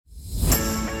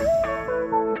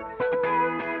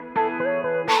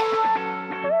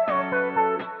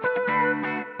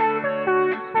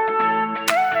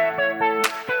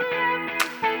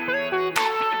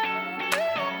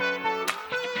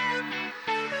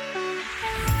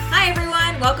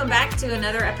welcome back to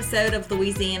another episode of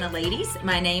Louisiana Ladies.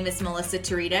 My name is Melissa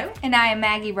Torito. And I am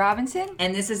Maggie Robinson.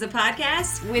 And this is a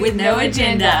podcast with no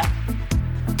agenda.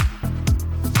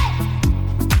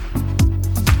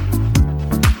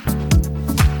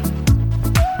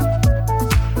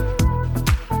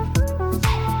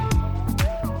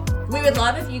 We would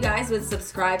love if you guys would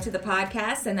subscribe to the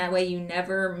podcast, and that way you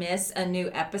never miss a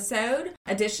new episode.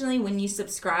 Additionally, when you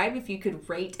subscribe, if you could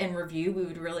rate and review, we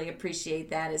would really appreciate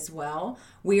that as well.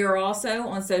 We are also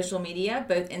on social media,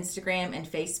 both Instagram and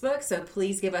Facebook, so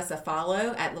please give us a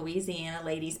follow at Louisiana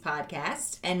Ladies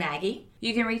Podcast. And Maggie?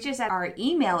 You can reach us at our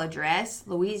email address,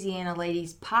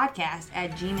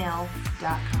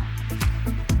 louisianaladiespodcast@gmail.com.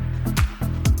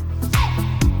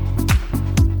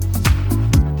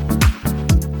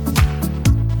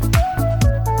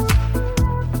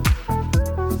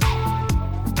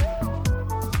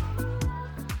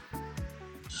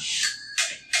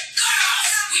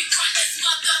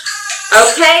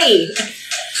 Okay.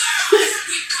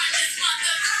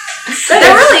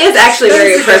 That really is actually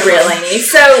very appropriate, Lainey.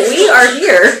 So we are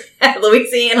here at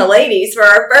Louisiana Ladies for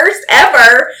our first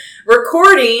ever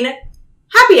recording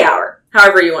happy hour,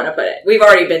 however you want to put it. We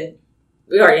already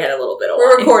had a little bit of wine.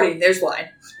 We're recording. There's wine.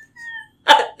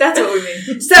 That's what we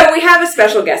mean. So we have a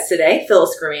special guest today,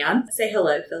 Phyllis Grimion. Say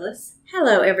hello, Phyllis.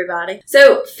 Hello, everybody.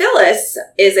 So Phyllis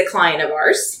is a client of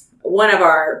ours, one of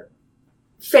our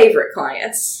favorite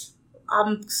clients.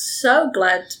 I'm so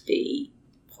glad to be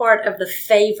part of the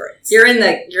favorites. You're in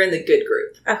the good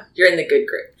group. Oh. You're in the good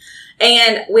group.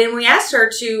 And when we asked her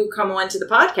to come on to the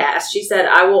podcast, she said,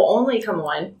 I will only come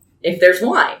on if there's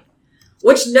wine,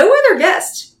 which no other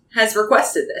guest has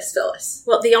requested this, Phyllis.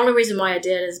 Well, the only reason why I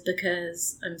did is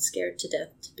because I'm scared to death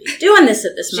to be doing this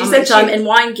at this moment in said time, and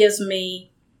wine gives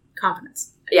me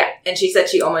confidence. Yeah, and she said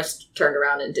she almost turned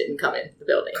around and didn't come in the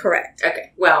building. Correct.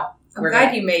 Okay, well, I'm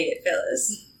glad you made it,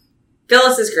 Phyllis.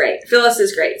 Phyllis is great. Phyllis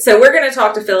is great. So we're going to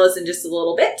talk to Phyllis in just a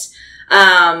little bit.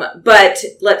 But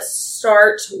let's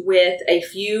start with a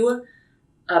few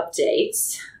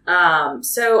updates.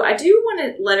 So I do want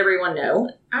to let everyone know,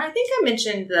 I think I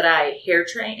mentioned that I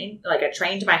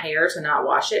trained my hair to not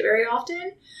wash it very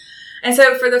often. And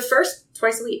so for the first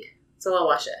twice a week, so I'll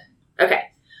wash it.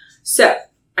 Okay. So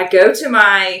I go to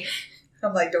my...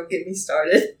 I'm like, don't get me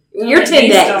started. You're 10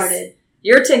 days.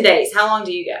 You're 10 days. How long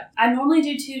do you go? I normally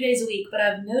do 2 days a week, but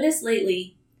I've noticed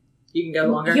lately... You can go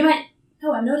longer?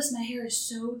 I've noticed my hair is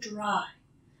so dry.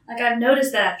 Like, I've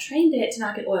noticed that I've trained it to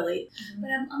not get oily,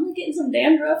 but I'm like getting some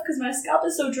dandruff because my scalp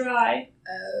is so dry.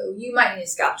 Oh, you might need a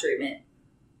scalp treatment.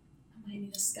 I might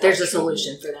need a scalp There's a treatment.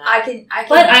 solution for that. I can.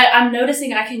 But I'm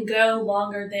noticing I can go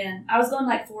longer than... I was going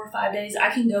like 4 or 5 days.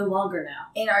 I can go longer now.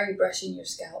 And are you brushing your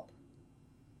scalp?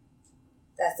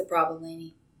 That's the problem,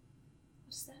 Lainey.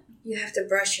 What's that? You have to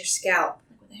brush your scalp.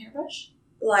 Like with a hairbrush?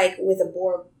 Like with a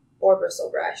boar bristle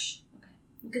brush. Okay.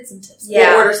 We'll get some tips.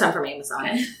 Yeah. We'll order some from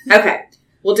Amazon. Okay.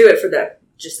 We'll do it for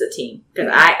just the team. Because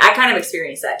I kind of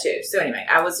experienced that too. So anyway,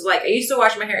 I used to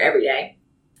wash my hair every day.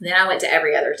 Then I went to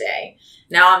every other day.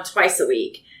 Now I'm twice a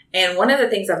week. And one of the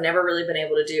things I've never really been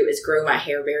able to do is grow my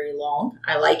hair very long.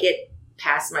 I like it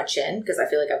past my chin because I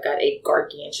feel like I've got a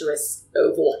gargantuous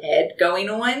oval head going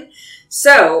on.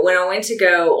 So when I went to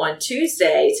go on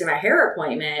Tuesday to my hair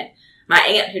appointment, my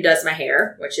aunt who does my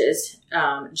hair, which is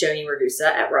Joni Ragusa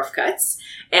at Rough Cuts,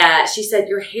 she said,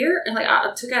 your hair, and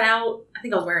I took it out, I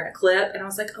think I was wearing a clip, and I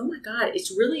was like, oh my God, it's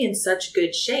really in such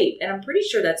good shape. And I'm pretty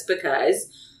sure that's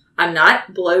because I'm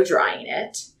not blow drying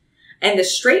it. And the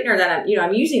straightener that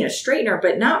I'm using a straightener,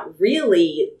 but not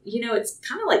really, it's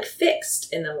kind of like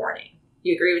fixed in the morning.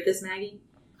 You agree with this, Maggie?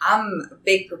 I'm a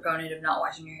big proponent of not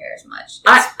washing your hair as much.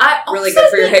 I really good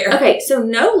for your hair. Okay, so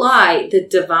no lie, the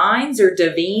Divines or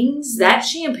Divines, that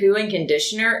shampoo and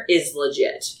conditioner is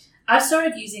legit. I've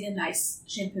started using a nice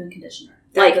shampoo and conditioner.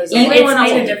 Like, It's even made when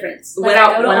a difference. When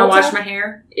I wash my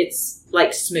hair, it's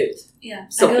like smooth. Yeah.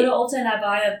 Silky. I go to Ulta and I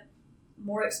buy a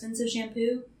more expensive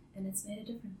shampoo, and it's made a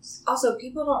difference. Also,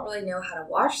 people don't really know how to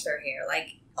wash their hair.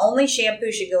 Like, only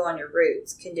shampoo should go on your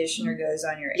roots. Conditioner goes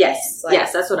on your ends.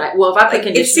 Yes, that's what if I put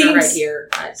conditioner right here,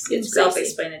 it's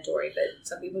self-explanatory, but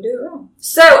some people do it wrong.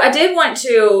 So I did want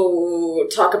to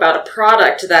talk about a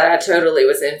product that I totally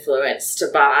was influenced to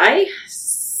buy.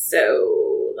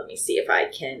 So let me see if I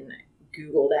can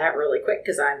Google that really quick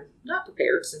because I'm not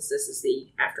prepared since this is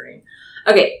the afternoon.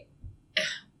 Okay.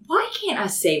 Why can't I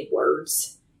say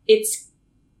words? It's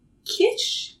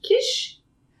Kish?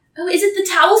 Oh, is it the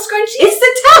towel scrunchie? It's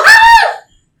the towel.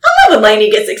 I'm when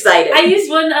Lainey gets excited. I used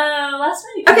one last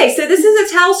night. Okay, so this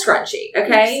is a towel scrunchie,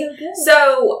 okay? It's so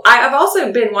good. So I've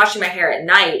also been washing my hair at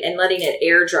night and letting it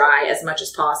air dry as much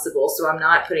as possible, so I'm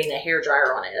not putting the hair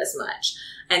dryer on it as much.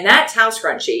 And that towel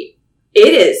scrunchie,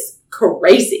 it is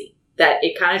crazy that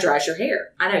it kind of dries your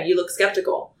hair. I know, you look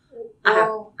skeptical.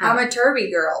 Well, I'm a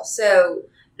Turby girl, so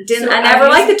I never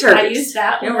liked the turbies. I use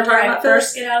that You know what whenever we're talking I about,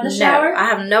 first Phyllis? get out of the shower. No, I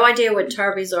have no idea what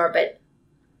turbies are, but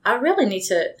I really need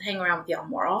to hang around with y'all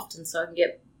more often so I can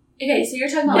get Okay, so you're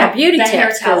talking about more like beauty the hair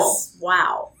tips. towel. 'Cause,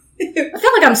 wow. I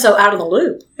feel like I'm so out of the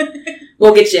loop.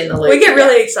 We'll get you in the loop. we get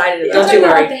really excited You're Don't about talking you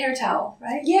about worry. like the hair towel,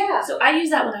 right? Yeah. So I use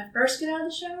that when I first get out of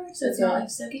the shower, so it's not Okay. like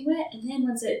soaking wet. And then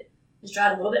once it is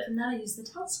dried a little bit from that, I use the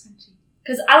towel scrunchie.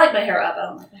 Because I like my hair up, I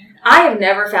don't like my hair down. I have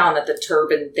never found that the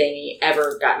turban thingy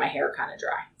ever got my hair kind of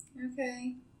dry.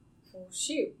 Okay. Well,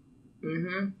 shoot.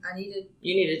 Mm-hmm. I need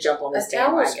You need to jump on a this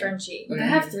towel bandwagon. scrunchie. Look, I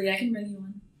have 3, I can bring you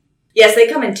one. Yes, they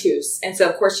come in twos. And so,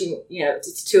 of course, you know,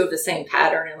 it's 2 of the same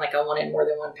pattern, and like I wanted more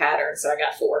than one pattern, so I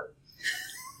got 4.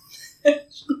 Of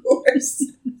course.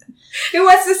 Who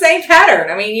wants the same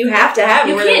pattern? I mean, you have to have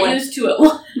You more than can't one. use 2 at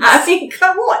once. I mean,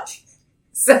 come on.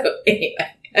 So,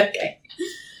 anyway, okay.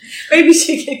 Maybe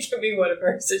she can give me one of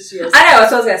hers if she has. I know,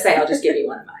 that's what I was going to say. I'll just give you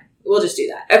one of mine. We'll just do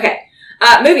that. Okay.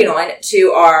 Moving on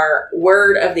to our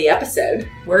word of the episode.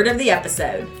 Word of the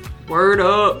episode. Word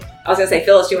up. I was going to say,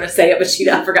 Phyllis, you want to say it, but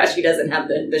I forgot she doesn't have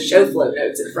the show flow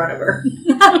notes in front of her.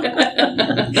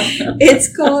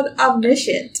 It's called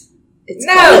omniscient. It's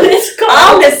No, It's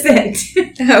called-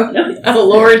 omniscient. No. Oh,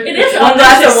 Lord. It is One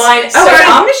glass of omniscient. wine. Oh, Sorry.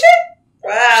 it's omniscient?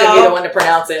 Should be the Wow. one to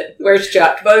pronounce it. Where's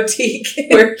Chuck? Boutique.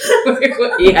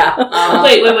 Yeah.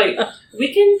 Wait.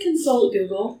 We can consult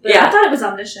Google, but Yeah. I thought it was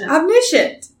omniscient.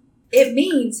 Omniscient. It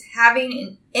means having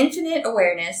an infinite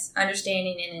awareness,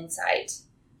 understanding, and insight.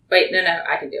 Wait, no,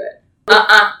 I can do it.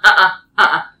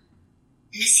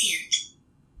 Omniscient.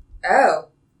 Oh.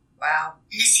 Wow.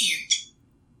 Omniscient.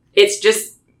 It's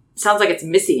just, sounds like it's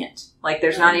missient. Like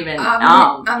there's not even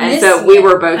Omniscient. And so we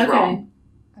were both Okay. wrong.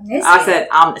 Omniscient. I said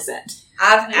omniscient.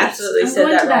 I've absolutely I'm said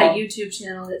going that to that wrong. YouTube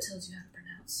channel that tells you how to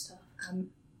pronounce stuff.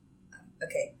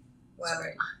 Okay. Wow.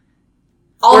 Sorry.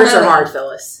 All Words are knowing. hard,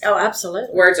 Phyllis. Oh,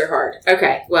 absolutely. Words are hard.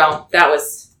 Okay, well, that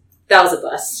was a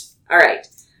bust. All right.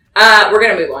 We're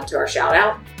going to move on to our shout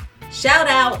out. Shout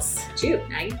outs. You,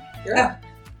 Maggie. You're up.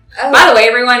 Oh. By the way,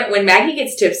 everyone, when Maggie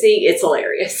gets tipsy, it's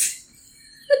hilarious.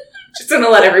 Just going to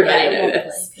let everybody know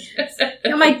this.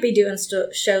 I might be doing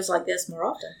shows like this more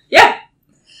often. Yeah.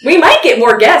 We might get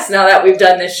more guests now that we've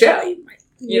done this show.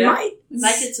 You know? might. We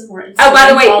might get some more Instagram Oh,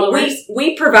 by the way, followers.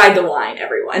 we provide the wine,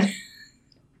 everyone.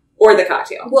 Or the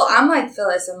cocktail. Well, I'm like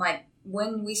Phyllis. I'm like,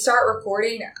 when we start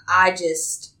recording, I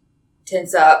just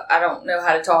tense up. I don't know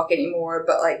how to talk anymore,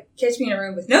 but like, catch me in a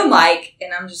room with no mic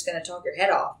and I'm just going to talk your head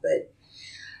off. But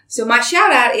so my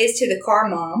shout out is to the Car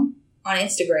Mom on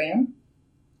Instagram.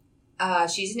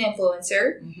 She's an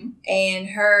influencer, and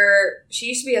she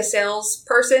used to be a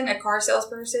salesperson, a car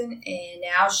salesperson, and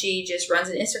now she just runs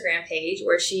an Instagram page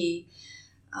where she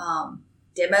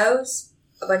demos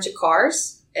a bunch of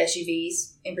cars,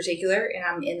 SUVs in particular, and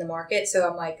I'm in the market, so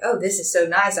I'm like, oh, this is so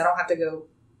nice. I don't have to go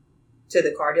to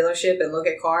the car dealership and look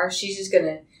at cars. She's just going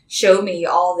to show me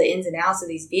all the ins and outs of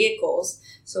these vehicles,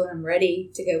 so when I'm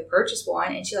ready to go purchase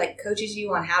one, and she like coaches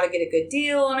you on how to get a good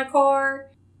deal on a car.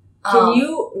 Can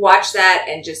you watch that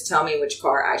and just tell me which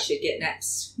car I should get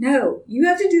next? No, you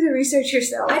have to do the research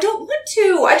yourself. I don't want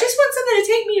to. I just want something to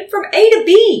take me from A to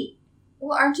B.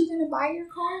 Well, aren't you going to buy your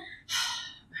car?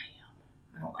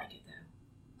 I don't like it,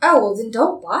 though. Oh, well, then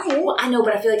don't buy it. Well, I know,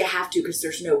 but I feel like I have to because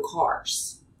there's no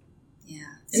cars. Yeah.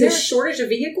 And there's a shortage of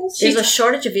vehicles? There's a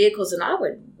shortage of vehicles, and I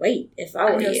would wait if I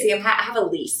I were know. you. See, I have a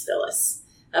lease, Phyllis,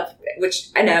 which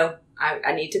I know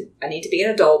I need to be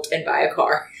an adult and buy a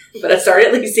car. But I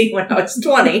started leasing when I was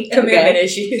 20. Commitment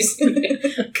issues.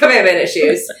 Commitment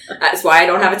issues. That's why I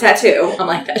don't have a tattoo. I'm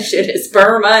like, that shit is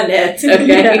permanent.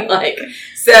 Okay,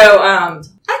 I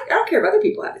don't care if other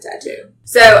people have a tattoo.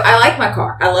 So I like my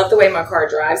car. I love the way my car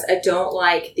drives. I don't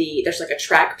like there's like a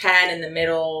trackpad in the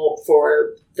middle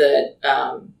for the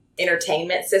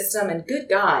entertainment system, and good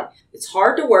God, it's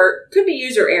hard to work. Could be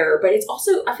user error, but it's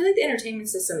also, I feel like the entertainment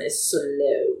system is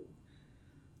slow.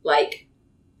 Like,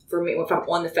 for me, if I'm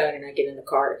on the phone and I get in the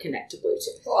car to connect to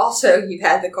Bluetooth. Well, also, you've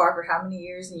had the car for how many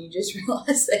years, and you just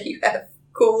realized that you have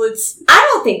coolants. I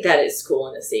don't think that is cool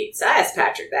in the seats. I asked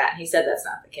Patrick that, and he said that's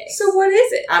not the case. So what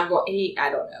is it? I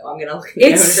don't know. I'm going to look at the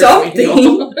It's owner's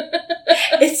manual. something.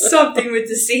 It's something with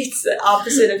the seats, the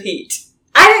opposite of heat.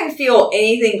 I didn't feel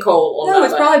anything cold on No, my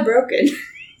it's butt. probably broken.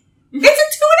 It's a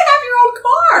 2.5-year-old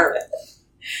car.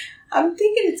 I'm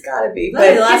thinking it's got to be. But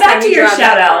But the last get back time to you your dropped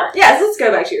shout that out. bar. Yes, let's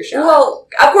go back to your shout out. well,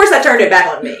 Of course, I turned it back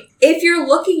on me. if you're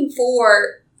looking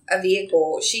for a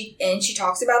vehicle, she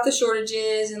talks about the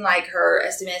shortages and like her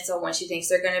estimates on when she thinks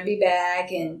they're going to be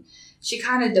back, and she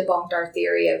kind of debunked our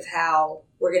theory of how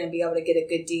we're going to be able to get a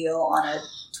good deal on a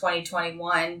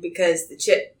 2021 because the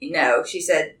chip. She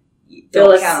said don't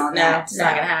Phyllis, count on no, that. it's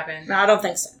not going to happen. No, I don't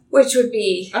think so. Which would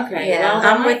be Okay, Yeah,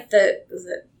 well, I'm with the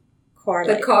car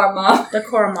the lady. car mom. The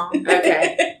car mom.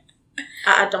 Okay.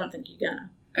 I don't think you're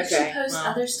gonna. Okay. She posts well,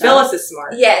 other stuff. Phyllis is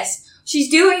smart. Yes. She's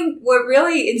doing what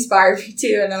really inspired me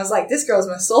too, and I was like, this girl's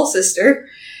my soul sister.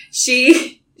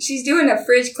 She's doing a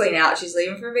fridge clean out. She's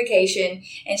leaving for vacation,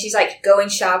 and she's like going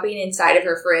shopping inside of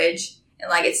her fridge. And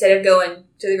like instead of going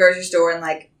to the grocery store and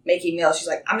like making meals, she's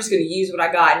like, I'm just going to use what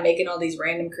I got and making all these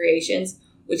random creations,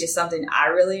 which is something I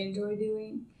really enjoy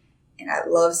doing. And I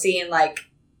love seeing like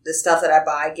the stuff that I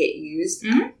buy get used.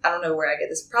 Mhm. I don't know where I get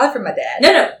this. Probably from my dad.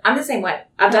 No, I'm the same way.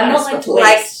 I've done I this don't like to before.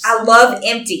 waste. Like I love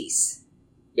empties.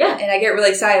 Yeah. And I get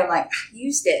really excited. I'm like, I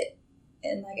used it.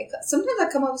 And like, sometimes I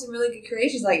come up with some really good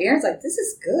creations. Like Aaron's like, this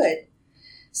is good.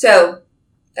 So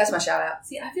that's my shout out.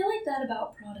 See, I feel like that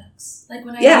about products. Like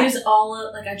when I Yeah. use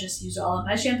I just used all of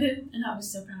my shampoo, and I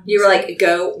was so proud of You were myself. like,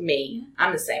 go me.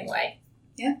 I'm the same way.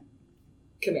 Yeah.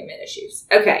 Commitment issues.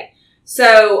 Okay.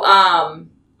 So,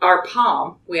 our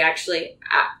palm,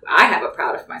 I have a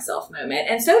proud of myself moment,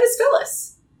 and so does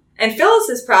Phyllis. And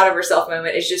Phyllis's proud of herself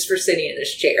moment is just for sitting in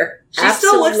this chair. She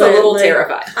still looks a little Absolutely.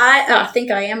 terrified. I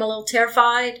think I am a little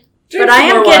terrified, Drink but I some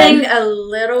am more getting wine. a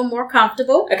little more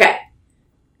comfortable. Okay.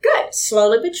 Good.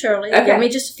 Slowly but surely. Okay. Give me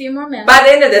just a few more minutes. By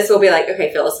the end of this, we'll be like,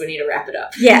 okay, Phyllis, we need to wrap it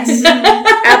up. Yes,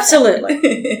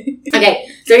 absolutely. Okay,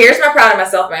 so here's my proud of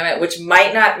myself moment, which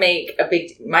might not be a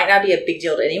big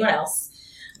deal to anyone else.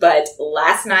 But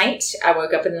last night, I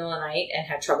woke up in the middle of the night and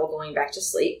had trouble going back to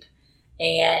sleep.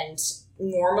 And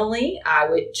normally, I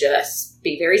would just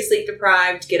be very sleep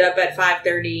deprived, get up at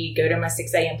 5:30, go to my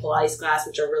 6 a.m. Pilates class,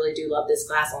 which I really do love this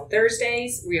class on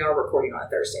Thursdays. We are recording on a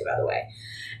Thursday, by the way.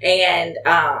 And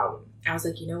I was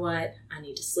like, you know what? I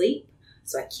need to sleep.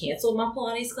 So I canceled my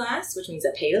Pilates class, which means I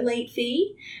paid a late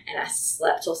fee, and I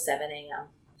slept till 7 a.m.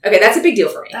 Okay, that's a big deal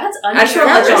for me. That's I just wanna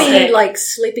That let would y'all be like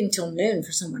sleeping till noon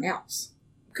for someone else.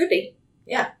 Could be.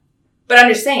 Yeah. But I'm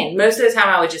just saying, most of the time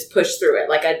I would just push through it.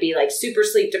 Like, I'd be, like, super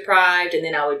sleep deprived, and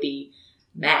then I would be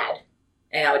mad.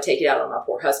 And I would take it out on my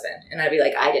poor husband. And I'd be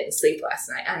like, I didn't sleep last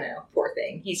night. I know. Poor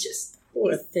thing. He's just...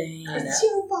 Poor thing. I know. It's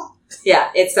your fault. Yeah,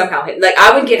 it's somehow... Like,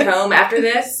 I would get home after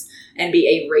this and be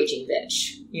a raging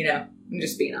bitch. You know? I'm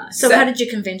just being honest. So how did you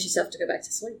convince yourself to go back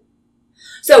to sleep?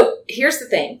 So here's the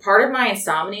thing. Part of my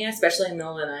insomnia, especially in the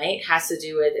middle of the night, has to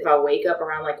do with if I wake up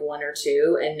around like 1 or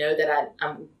 2 and know that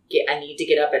I need to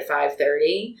get up at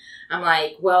 5:30. I'm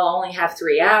like, well, I only have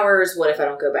 3 hours. What if I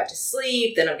don't go back to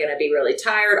sleep? Then I'm going to be really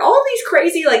tired. All of these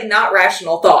crazy, like not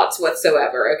rational thoughts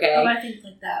whatsoever. Okay. Oh, I think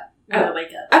like that when I wake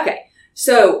up. Okay.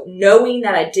 So knowing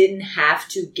that I didn't have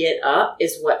to get up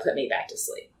is what put me back to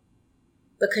sleep.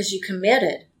 Because you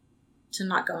committed to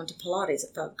not going to Pilates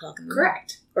at 5 o'clock in the morning.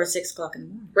 Correct. Or 6 o'clock in the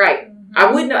morning. Right.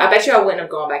 I bet you I wouldn't have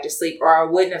gone back to sleep, or I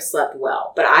wouldn't have slept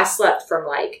well. But I slept from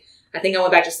I think I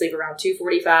went back to sleep around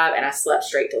 2:45 and I slept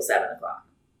straight till 7 o'clock.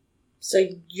 So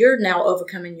you're now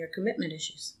overcoming your commitment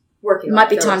issues. Working It on might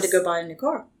be it, time to Phyllis. go buy a new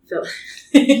car.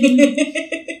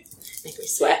 Make me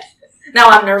sweat. Now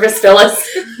I'm nervous,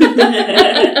 Phyllis. You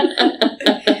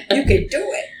can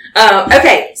do it.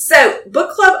 Okay, so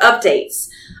book club updates.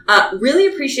 Really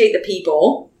appreciate the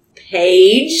people.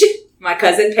 Paige, my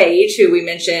cousin Paige, who we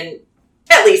mention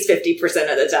at least 50%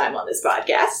 of the time on this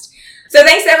podcast. So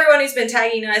thanks to everyone who's been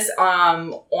tagging us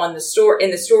in the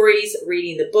stories,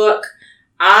 reading the book.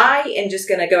 I am just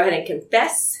going to go ahead and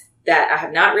confess that I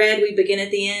have not read We Begin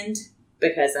at the End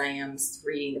because I am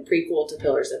reading the prequel to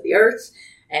Pillars of the Earth,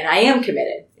 and I am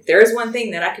committed. If there is one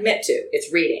thing that I commit to,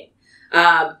 it's reading.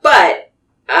 But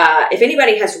if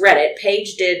anybody has read it,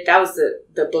 Paige did. That was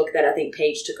the book that I think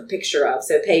Paige took a picture of.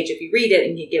 So Paige, if you read it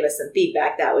and you give us some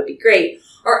feedback, that would be great.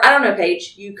 Or I don't know,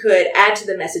 Paige, you could add to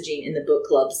the messaging in the book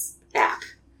club's app.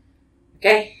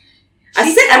 Okay?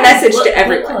 I sent a message to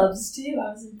everyone. Book clubs too.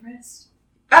 I was impressed.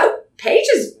 Oh, Paige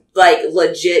is like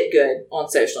legit good on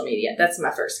social media. That's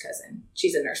my first cousin.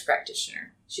 She's a nurse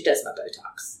practitioner. She does my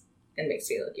Botox and makes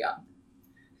me look young.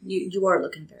 You are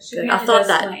looking very She good. I really thought does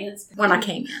that my aunts. when I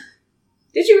came in.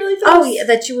 Did you really? Oh, Phyllis? yeah,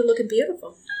 that you were looking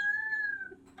beautiful.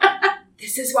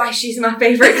 This is why she's my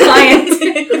favorite client.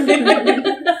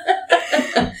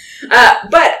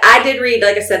 But I did read,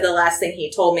 like I said, the last thing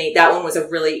he told me. That one was a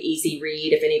really easy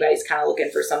read if anybody's kind of looking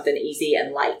for something easy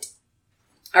and light.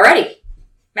 Alrighty.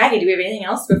 Maggie, do we have anything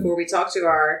else before we talk to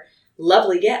our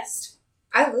lovely guest.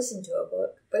 I listened to a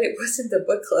book, but it wasn't the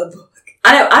book club book.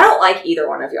 I know, I don't like either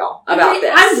one of y'all about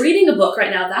this. I'm reading a book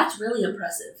right now. That's really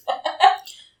impressive.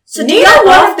 So neither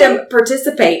one of them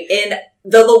participate in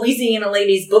the Louisiana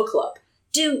Ladies Book Club.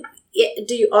 Do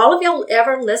you all of y'all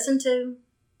ever listen to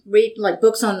read like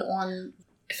books on?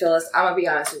 Phyllis, I'm gonna be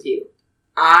honest with you.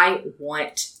 I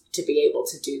want to be able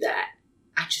to do that.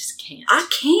 I just can't. I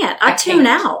can't. I tune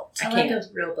can't. out. I like a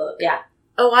real book. Yeah.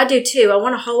 Oh, I do too. I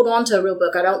want to hold on to a real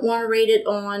book. I don't want to read it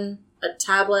on a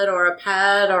tablet or a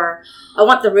pad, or I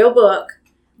want the real book.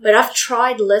 But I've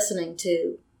tried listening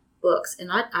to books,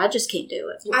 and I just can't do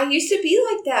it. I used to be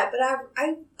like that, but I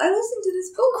listened to this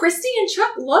book. Christy and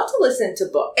Chuck love to listen to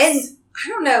books. And I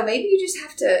don't know, maybe you just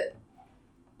have to,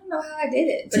 I don't know how I did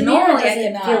it. But To me, normally it I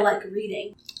doesn't cannot. feel like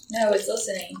reading. No, it's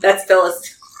listening. That's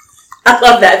Phyllis. I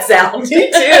love that sound.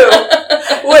 Me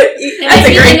too. What? And That's a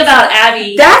if you think great. about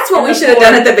Abby. That's what and we the should have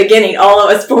done board. at the beginning. All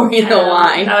of us pouring I the know.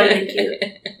 wine. That would've been cute.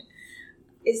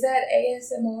 Is that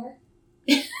ASMR?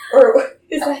 Or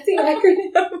is that the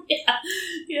acronym?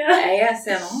 Yeah.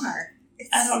 ASMR.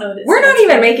 I don't know what it We're not stands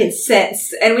even for. making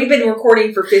sense, and we've been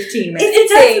recording for 15 minutes. It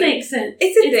does make sense.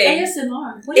 It's a thing.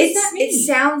 ASMR. What does that mean? It's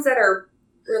sounds that are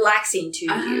relaxing to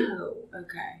you. Oh,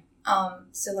 okay.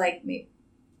 So like me.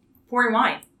 Pouring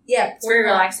wine. Yeah, It's very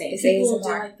relaxing. It's People do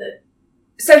ASMR. like the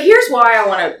So here's why I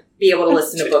want to be able to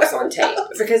listen to books on tape,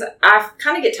 because I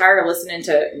kind of get tired of listening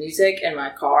to music in my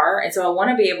car, and so I want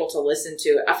to be able to listen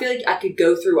to. I feel like I could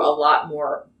go through a lot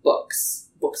more books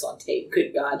on tape.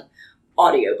 Good God,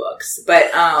 audiobooks, but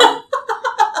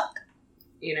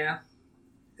you know,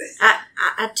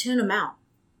 I tune them out.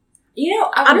 you know,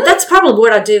 I really, That's probably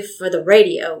what I do for the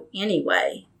radio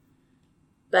anyway.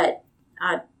 But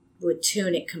I would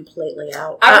tune it completely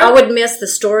out. I would miss the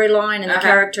storyline and the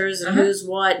characters and who's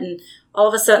what, and all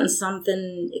of a sudden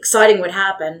something exciting would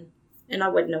happen, and I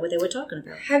wouldn't know what they were talking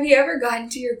about. Have you ever gotten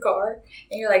to your car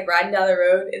and you're like riding down the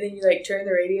road and then you like turn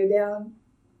the radio down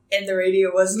and the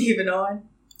radio wasn't even on?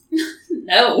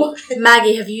 no.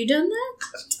 Maggie, have you done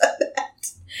that?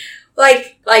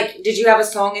 Like did you have a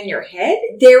song in your head?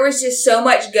 there was just so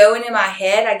much going in my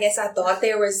head. I guess I thought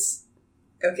there was.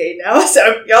 Okay, now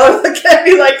so y'all are looking at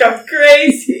me like I'm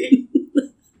crazy.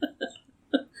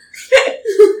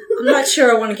 I'm not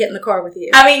sure I want to get in the car with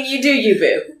you. I mean, you do, you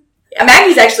boo.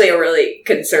 Maggie's actually a really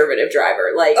conservative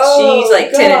driver. Like Oh, she's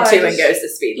like 10 and 2 gosh. and goes the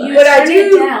speed You limit. What I turn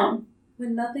do- it down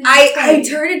when nothing. I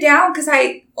turned it down because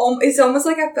it's almost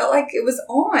like I felt like it was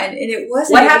on and it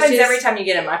wasn't. What It was happens just- every time you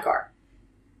get in my car?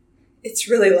 It's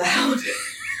really loud.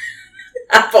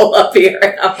 I pull up here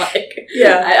and I'm like,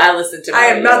 Yeah. I listen to my I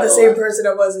am not the radio a same lot. person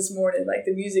I was this morning. Like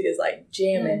the music is like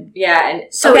jamming. Yeah,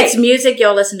 and So okay, it's music.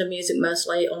 Y'all listen to music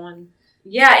mostly on.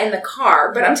 yeah, in the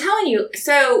car. But I'm telling you,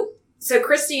 so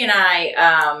Christy and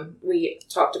I, we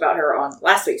talked about her on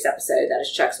last week's episode. That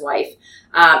is Chuck's wife,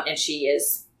 and she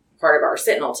is part of our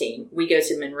Sentinel team. We go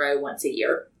to Monroe once a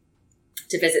year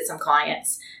to visit some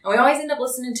clients, and we always end up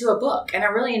listening to a book. And I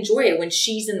really enjoy it when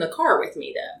she's in the car with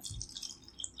me, though.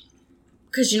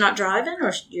 Because you're not driving,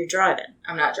 or you're driving.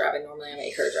 I'm not driving. Normally I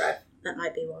make her drive. That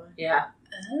might be why. Yeah.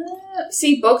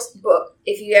 See, book.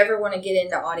 If you ever want to get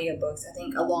into audiobooks, I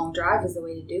think a long drive is the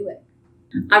way to do it.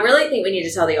 I really think we need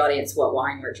to tell the audience what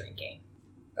wine we're drinking.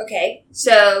 Okay,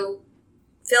 so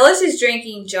Phyllis is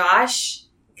drinking Josh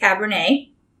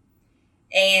Cabernet,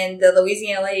 and the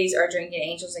Louisiana ladies are drinking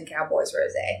Angels and Cowboys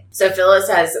Rosé. So Phyllis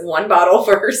has one bottle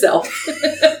for herself.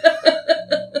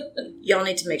 Y'all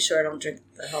need to make sure I don't drink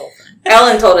the whole thing.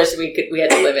 Ellen told us we had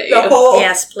to limit you.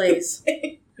 Yes, please.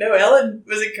 No, Ellen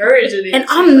was encouraging it. And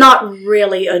I'm not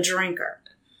really a drinker.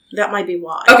 That might be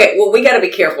why. Okay, well, we got to be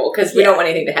careful because we Yeah. don't want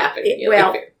anything to happen.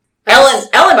 Well,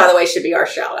 Ellen, by the way, should be our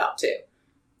shout out too.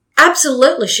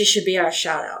 Absolutely, she should be our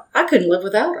shout out. I couldn't live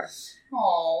without her.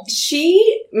 Aw.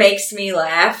 She makes me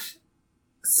laugh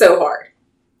so hard.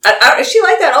 Is she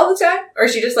like that all the time, or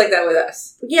is she just like that with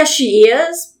us? Yeah, she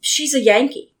is. She's a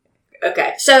Yankee.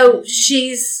 Okay, So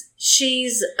she's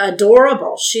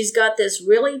adorable. She's got this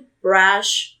really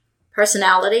brash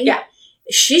personality. Yeah.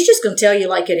 She's just going to tell you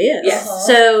like it is. Yes.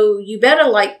 So you better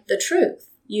like the truth.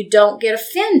 You don't get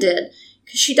offended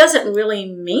because she doesn't really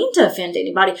mean to offend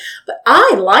anybody. But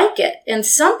I like it. And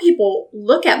some people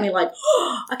look at me like,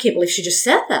 oh, I can't believe she just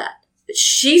said that. But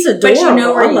she's adorable. but you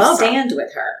know where I you love her. stand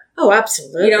with her. Oh,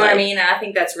 absolutely. You know what I mean? And I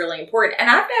think that's really important. And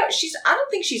I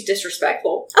don't think she's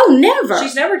disrespectful. Oh, never.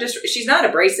 She's never she's not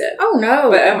abrasive. Oh,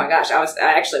 no. But oh my gosh, I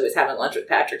actually was having lunch with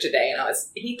Patrick today, and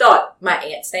he thought my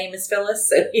aunt's name is Phyllis,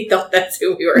 so he thought that's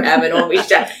who we were having when we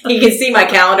chat. He can see my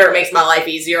calendar; it makes my life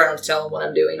easier. I don't have to tell him what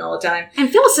I'm doing all the time. And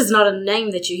Phyllis is not a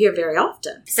name that you hear very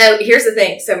often. So here's the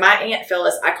thing: so my aunt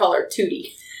Phyllis, I call her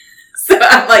Tootie. So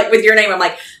I'm like, with your name, I'm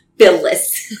like,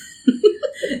 Phyllis.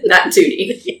 Not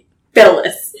Tootie.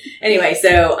 Phyllis. Anyway,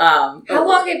 so. How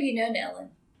long have you known Ellen?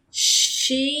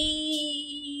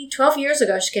 12 years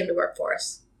ago, she came to work for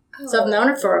us. So I've known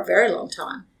her for a very long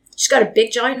time. She's got a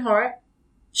big, giant heart.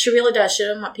 She really does. She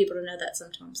doesn't want people to know that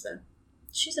sometimes, though.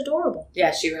 She's adorable.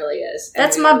 Yeah, she really is.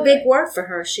 That's my big word for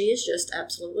her. She is just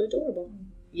absolutely adorable.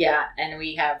 Yeah, and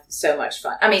we have so much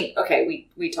fun. I mean, okay,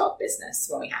 we talk business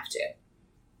when we have to.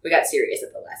 We got serious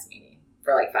at the last meeting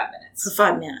for like 5 minutes. For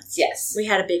 5 minutes. Yes. We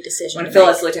had a big decision. When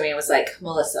Phyllis looked at me and was like,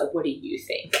 Melissa, what do you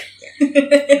think?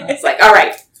 I was like, all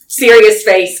right, serious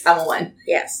face, I'm on.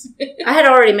 Yes. I had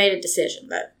already made a decision,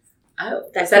 but Oh,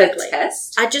 that is that quickly. a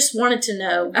test? I just wanted to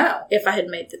know Oh. if I had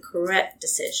made the correct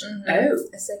decision. Oh.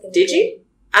 A second. Did you?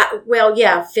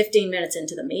 15 minutes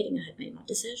into the meeting, I had made my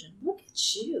decision. Look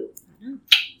at you. I know.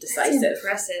 Decisive. That's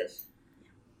impressive.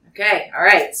 Okay, all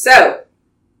right. So,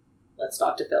 let's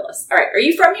talk to Phyllis. All right, are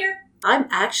you from here? I'm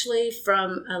actually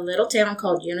from a little town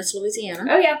called Eunice, Louisiana.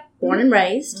 Oh, yeah. Born and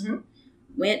raised. Mhm.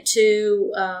 Went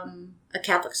to a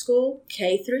Catholic school,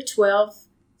 K through 12.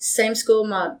 Same school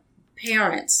my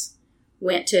parents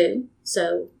went to.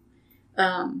 So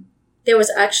there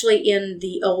was actually in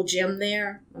the old gym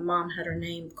there, my mom had her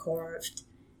name carved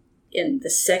in the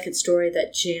second story of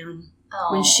that gym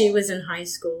when she was in high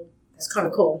school. It's kind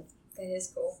of cool. That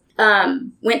is cool.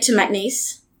 Went to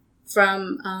McNeese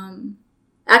from,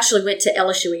 actually went to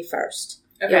LSUE first.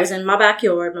 Okay. It was in my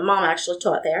backyard. My mom actually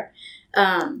taught there.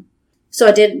 So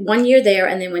I did 1 year there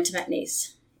and then went to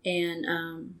McNeese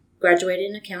and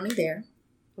graduated in accounting there.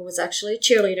 I was actually a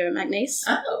cheerleader at McNeese.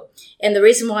 Oh. And the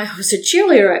reason why I was a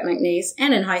cheerleader at McNeese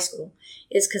and in high school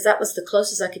is because that was the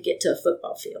closest I could get to a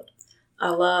football field. I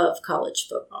love college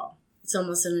football. It's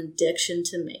almost an addiction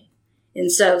to me.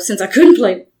 And so since I couldn't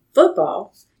play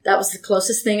football, that was the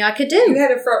closest thing I could do. You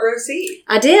had a front row seat.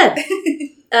 I did.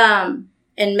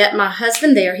 And met my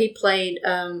husband there. He played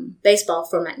baseball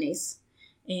for McNeese.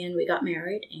 And we got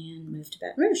married and moved to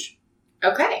Baton Rouge.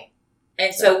 Okay.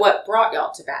 And so what brought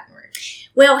y'all to Baton Rouge?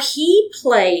 Well, he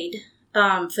played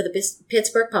for the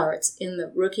Pittsburgh Pirates in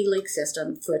the rookie league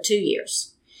system for 2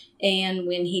 years. And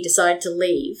when he decided to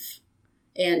leave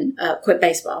and quit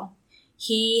baseball,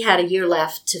 he had a year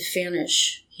left to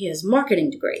finish his marketing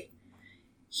degree.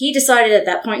 He decided at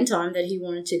that point in time that he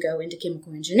wanted to go into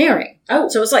chemical engineering. Oh.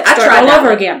 So it's like I starting tried all that over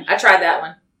one. again. I tried that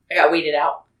one. I got weeded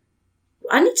out.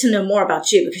 I need to know more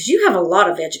about you because you have a lot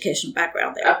of educational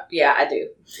background there. Yeah, I do.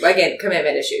 Again,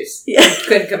 commitment issues. Yeah.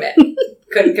 Couldn't commit.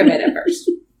 Couldn't commit at first.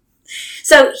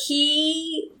 So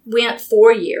he went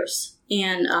 4 years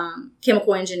in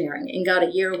chemical engineering and got a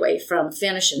year away from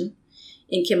finishing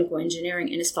in chemical engineering,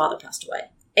 and his father passed away.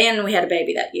 And we had a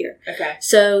baby that year. Okay.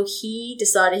 So he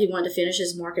decided he wanted to finish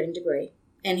his marketing degree.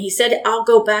 And he said, I'll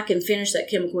go back and finish that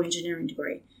chemical engineering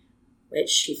degree.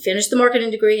 Which he finished the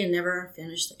marketing degree and never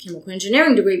finished the chemical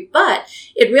engineering degree. But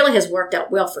it really has worked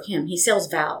out well for him. He sells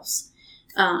valves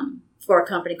for a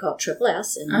company called Triple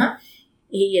S. And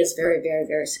he is very, very,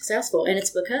 very successful. And it's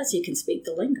because he can speak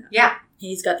the lingo. Yeah.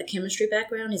 He's got the chemistry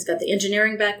background. He's got the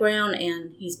engineering background.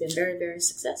 And he's been very, very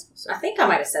successful. So I think I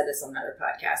might have said this on another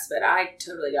podcast, but I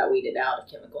totally got weeded out of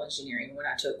chemical engineering when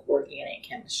I took organic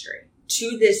chemistry.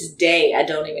 To this day, I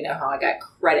don't even know how I got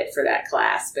credit for that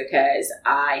class because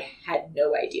I had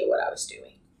no idea what I was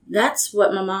doing. that's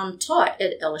what my mom taught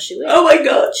at LSU. Oh my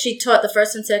God. She taught the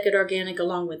first and second organic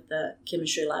along with the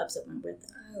chemistry labs that went with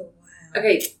it. Oh, wow.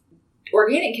 Okay,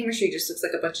 organic chemistry just looks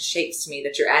like a bunch of shapes to me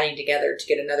that you're adding together to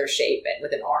get another shape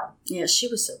with an arm. Yeah, she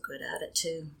was so good at it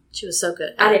too. She was so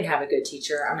good. I didn't have a good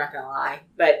teacher, I'm not going to lie.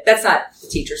 But that's not the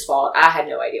teacher's fault. I had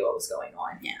no idea what was going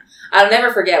on. Yeah. I'll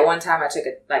never forget one time I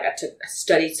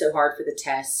studied so hard for the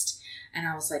test, and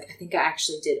I was like, I think I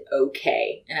actually did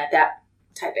okay. And at that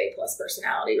type A plus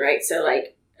personality, right? So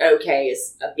like, okay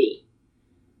is a B.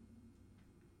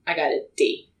 I got a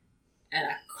D. And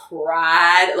I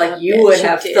cried like you would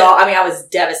have thought. I mean, I was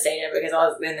devastated because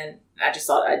and then I just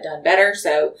thought I'd done better.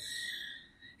 So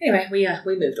anyway,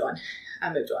 we moved on.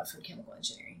 I moved on from chemical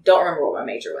engineering. Don't remember what my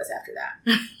major was after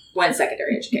that. Went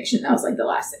secondary education. That was like the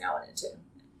last thing I went into.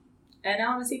 And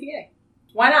now I'm a CPA.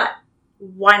 Why not?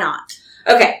 Why not?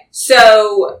 Okay,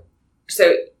 so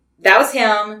that was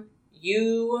him.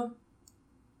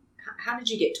 How did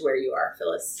you get to where you are,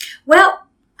 Phyllis? Well,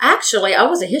 actually, I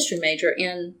was a history major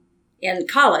in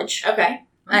college. Okay.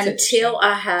 Until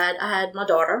I had my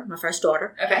daughter, my first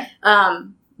daughter. Okay.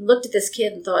 Looked at this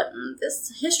kid and thought,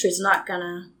 this history's not going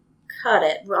to cut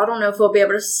it. I don't know if we'll be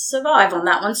able to survive on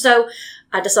that one. So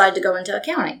I decided to go into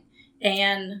accounting.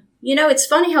 And, you know, it's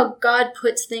funny how God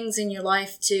puts things in your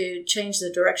life to change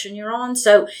the direction you're on.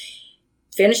 So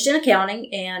finished in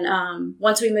accounting. And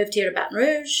once we moved here to Baton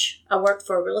Rouge, I worked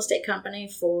for a real estate company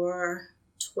for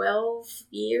 12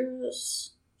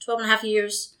 and a half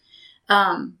years.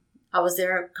 I was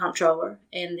their comptroller,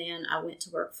 and then I went to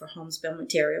work for Holmes Building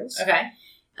Materials. Okay.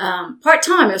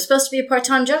 Part-time. It was supposed to be a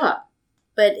part-time job,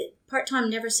 but part-time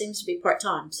never seems to be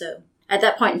part-time. So at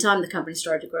that point in time, the company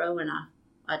started to grow, and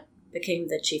I became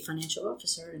the chief financial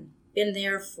officer and been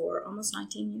there for almost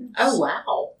 19 years. Oh,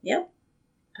 wow. Yep.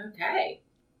 Okay.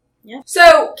 Yeah.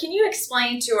 So can you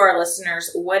explain to our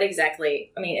listeners what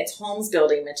exactly, it's Holmes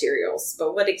Building Materials,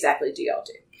 but what exactly do y'all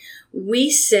do?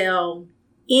 We sell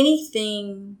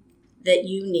anything that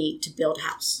you need to build a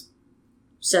house.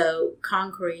 So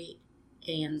concrete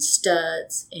and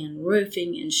studs and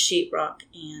roofing and sheetrock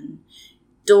and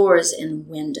doors and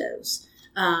windows.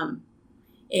 And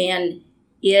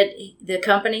the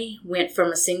company went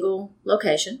from a single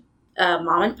location,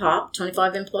 mom and pop,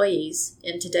 25 employees,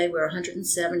 and today we're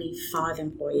 175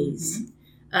 employees.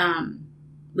 Mm-hmm.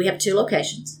 We have 2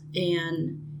 locations,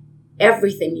 and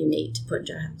everything you need to put in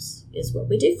your house is what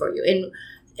we do for you. And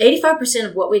 85%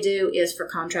 of what we do is for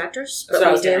contractors,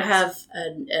 but we do have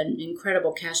an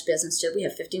incredible cash business too. We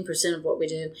have 15% of what we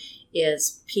do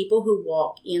is people who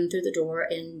walk in through the door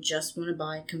and just want to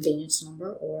buy a convenience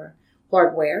lumber or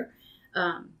hardware.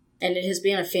 And it has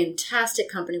been a fantastic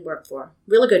company to work for.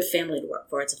 Really good family to work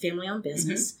for. It's a family-owned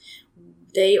business. Mm-hmm.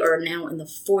 They are now in the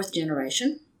 4th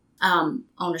generation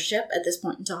ownership at this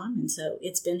point in time, and so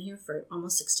it's been here for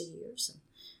almost 60 years. So,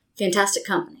 fantastic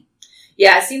company.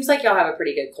 Yeah, it seems like y'all have a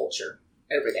pretty good culture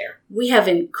over there. We have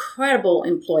incredible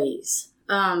employees.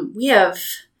 We have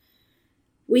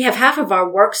half of our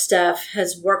work staff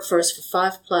has worked for us for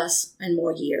 5+ and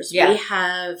more years. Yeah. We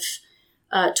have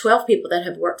 12 people that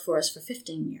have worked for us for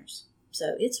 15 years.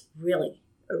 So it's really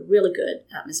a really good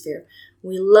atmosphere.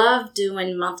 We love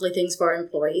doing monthly things for our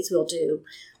employees.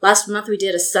 Last month we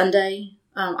did a Sunday,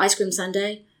 ice cream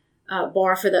Sunday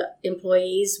bar for the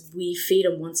employees. We feed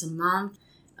them once a month.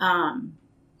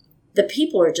 The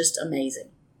people are just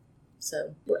amazing.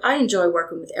 So I enjoy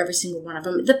working with every single one of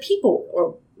them. The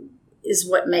people is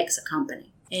what makes a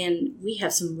company. And we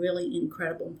have some really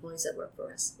incredible employees that work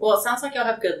for us. Well, it sounds like y'all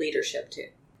have good leadership too.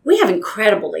 We have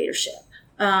incredible leadership.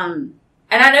 And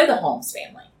I know the Holmes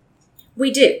family.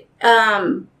 We do.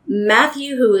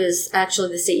 Matthew, who is actually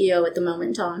the CEO at the moment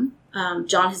in time,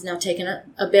 John has now taken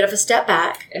a bit of a step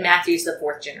back. And Matthew's the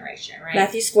 4th generation, right?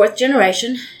 Matthew's 4th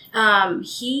generation.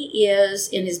 He is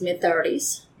in his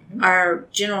mid-30s. Mm-hmm. Our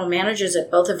general managers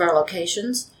at both of our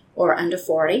locations are under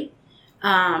 40.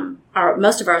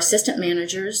 Most of our assistant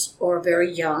managers are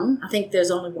very young. I think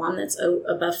there's only one that's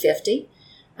above 50.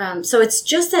 So it's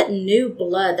just that new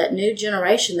blood, that new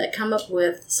generation that come up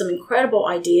with some incredible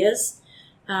ideas.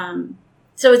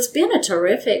 So it's been a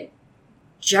terrific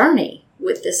journey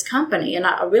with this company, and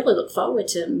I really look forward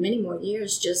to many more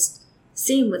years just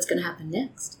seeing what's going to happen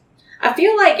next. I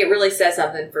feel like it really says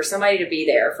something for somebody to be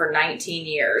there for 19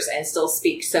 years and still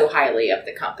speak so highly of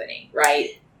the company,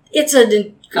 right? It's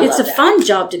a fun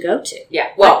job to go to.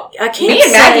 Yeah, well, I can't me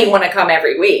and Maggie want to come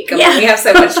every week. We have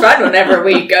so much fun whenever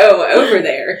we go over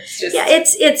there.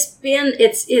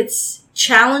 It's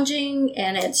challenging,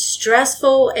 and it's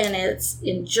stressful, and it's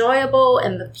enjoyable,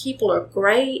 and the people are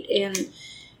great, and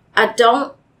I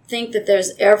don't think that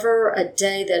there's ever a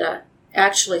day that I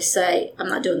actually say, I'm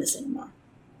not doing this anymore.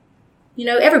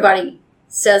 Everybody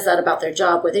says that about their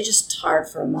job, where they're just tired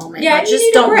for a moment. Yeah, I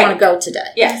just don't want to go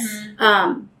today. Yes.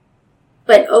 Mm-hmm.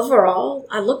 But overall,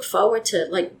 I look forward to,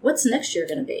 what's next year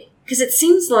going to be? Because it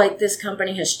seems like this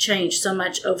company has changed so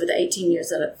much over the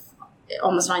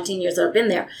almost 19 years that I've been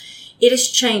there. It has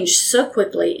changed so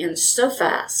quickly and so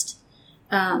fast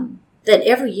that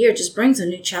every year just brings a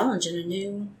new challenge and a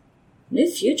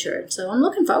new future. So I'm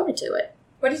looking forward to it.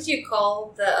 What did you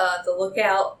call the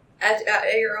lookout at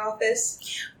your office?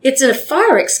 It's a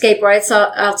fire escape right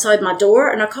outside my door,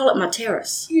 and I call it my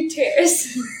terrace. Your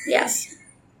terrace? Yes.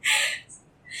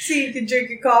 So you can drink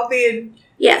your coffee and...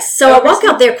 Yes, so I walk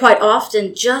out there quite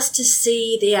often just to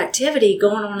see the activity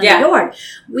going on in the yard.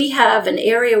 We have an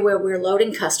area where we're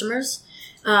loading customers,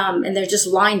 and they're just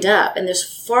lined up, and there's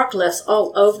forklifts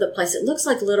all over the place. It looks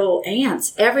like little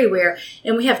ants everywhere,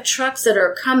 and we have trucks that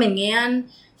are coming in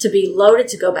to be loaded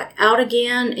to go back out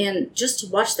again, and just to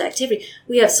watch the activity.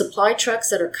 We have supply trucks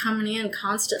that are coming in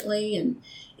constantly, and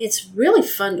it's really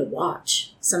fun to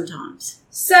watch sometimes.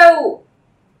 So,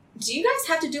 do you guys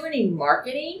have to do any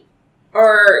marketing?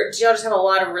 Or do y'all just have a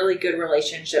lot of really good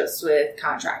relationships with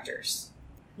contractors?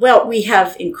 Well, we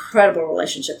have incredible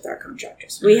relationship with our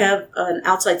contractors. We have an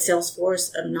outside sales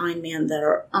force of 9 men that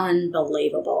are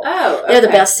unbelievable. Oh, okay. They're the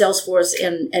best sales force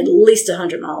in at least a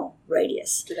 100-mile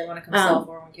radius. Do they want to come sell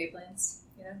 401k plans?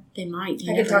 You know? They might.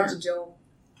 I can talk to Joel.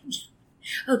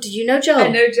 Oh, did you know Joe? I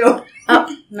know Joel.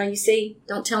 Oh, now you see,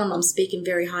 don't tell him I'm speaking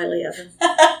very highly of him.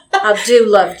 I do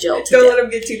love Joel to Don't death. let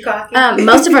him get too cocky.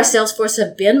 Most of our sales force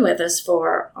have been with us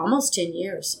for almost 10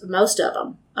 years. Most of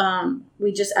them.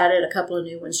 We just added a couple of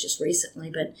new ones just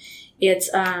recently, but it's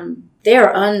they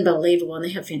are unbelievable and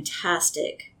they have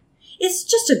fantastic. It's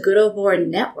just a good old board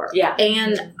network. Yeah.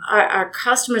 And our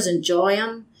customers enjoy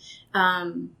them.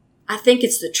 I think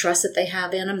it's the trust that they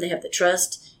have in them. They have the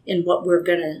trust in what we're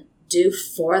going to do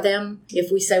for them.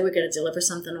 If we say we're going to deliver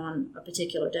something on a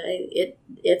particular day,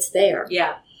 it's there.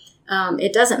 Yeah.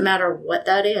 It doesn't matter what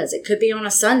that is. It could be on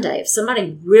a Sunday. If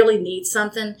somebody really needs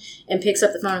something and picks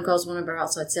up the phone and calls one of our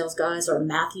outside sales guys or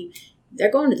Matthew,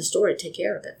 they're going to the store to take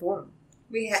care of it for them.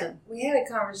 We had a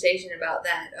conversation about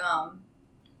that.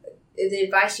 The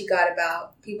advice you got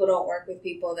about people don't work with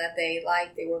people that they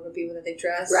like, they work with people that they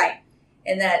trust. Right.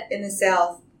 And that in the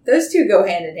South, those two go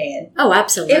hand in hand. Oh,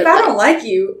 absolutely. If I don't like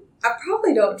you, I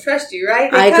probably don't trust you,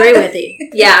 right? I agree with you.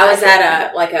 Yeah, I was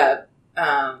at a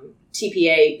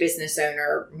TPA business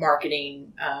owner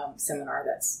marketing seminar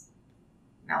that's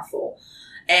mouthful.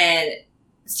 And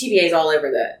TPAs all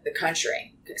over the country.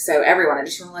 So everyone, I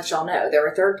just want to let y'all know, there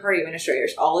are third-party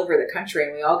administrators all over the country,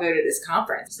 and we all go to this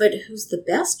conference. But who's the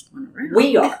best one around?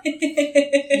 We are.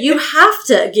 You have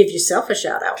to give yourself a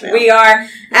shout out now. We are.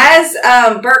 As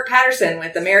Bert Patterson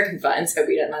with American Funds, hope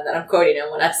you don't mind that I'm quoting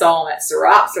him, when I saw him at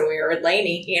Serops when we were with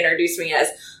Laney, he introduced me as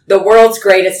the world's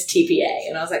greatest TPA.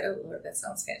 And I was like, oh, Lord, that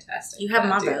sounds fantastic. You have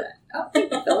my vote. Oh,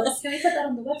 thank you, Phyllis. Can we put that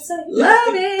on the website?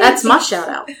 Love it. That's my shout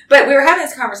out. But we were having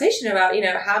this conversation about,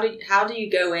 how do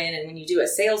you go in and when you do a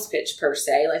sales pitch per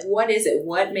se, like what is it?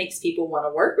 What makes people want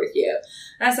to work with you?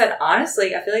 And I said,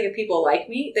 honestly, I feel like if people like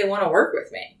me, they want to work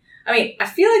with me. I mean, I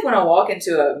feel like when I walk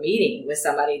into a meeting with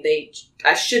somebody,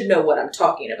 I should know what I'm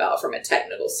talking about from a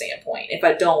technical standpoint. If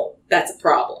I don't, that's a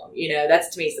problem. That's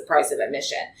to me is the price of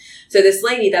admission. So this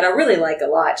lady that I really like a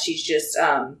lot, she's just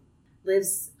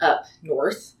lives up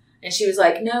north. And she was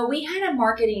like, no, we had a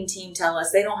marketing team tell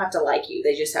us they don't have to like you.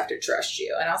 They just have to trust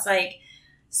you. And I was like,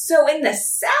 so in the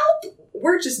South,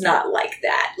 we're just not like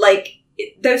that. Like,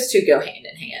 those two go hand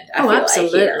in hand. I feel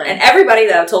absolutely. Like here. And everybody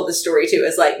that I've told this story to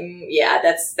is like, yeah,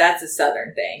 that's a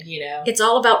Southern thing, It's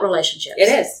all about relationships. It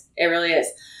is. It really is.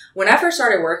 When I first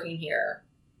started working here,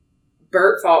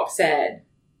 Bert Falk said,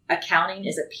 accounting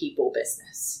is a people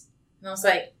business. And I was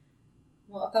like,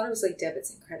 well, I thought it was like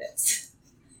debits and credits.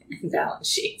 Balance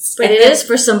sheets. But it is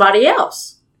for somebody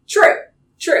else. True.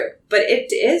 But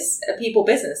it is a people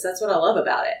business. That's what I love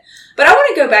about it. But I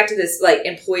want to go back to this like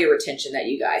employee retention that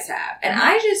you guys have. And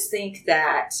I just think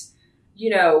that,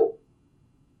 y'all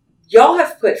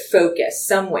have put focus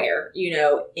somewhere,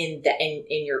 in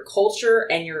your culture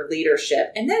and your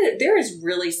leadership. And then there is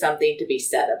really something to be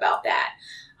said about that.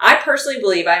 I personally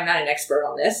believe, I'm not an expert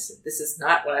on this. This is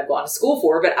not what I've gone to school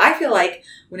for, but I feel like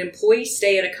when employees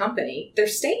stay at a company, they're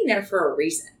staying there for a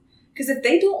reason. Because if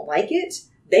they don't like it,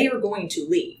 they are going to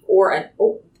leave. Or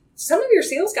some of your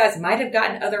sales guys might have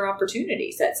gotten other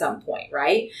opportunities at some point,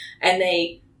 right? And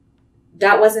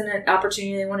that wasn't an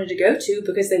opportunity they wanted to go to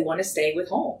because they want to stay with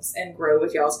Holmes and grow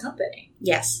with y'all's company.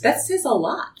 Yes. That says a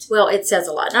lot. Well, it says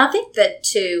a lot. And I think that,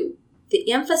 too,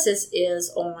 the emphasis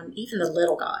is on even the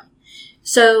little guy.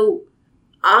 So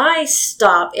I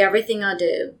stop everything I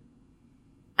do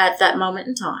at that moment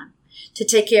in time to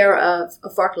take care of a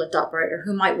forklift operator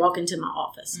who might walk into my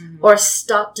office or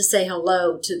stop to say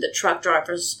hello to the truck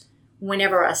drivers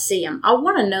whenever I see them. I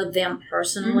want to know them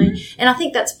personally. And I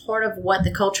think that's part of what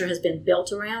the culture has been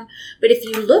built around. But if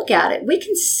you look at it, we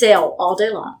can sell all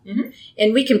day long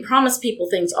and we can promise people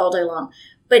things all day long.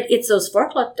 But it's those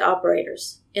forklift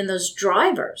operators and those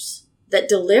drivers that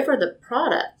deliver the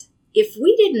product. If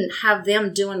we didn't have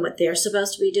them doing what they're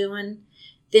supposed to be doing,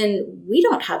 then we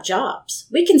don't have jobs.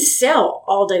 We can sell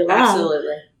all day long.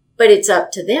 Absolutely. But it's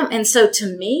up to them. And so to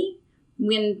me,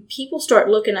 when people start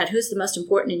looking at who's the most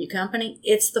important in your company,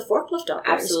 it's the forklift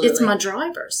operators. Absolutely. It's my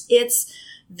drivers. It's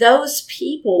those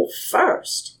people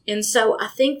first. And so I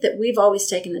think that we've always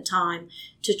taken the time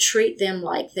to treat them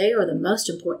like they are the most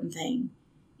important thing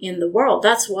in the world.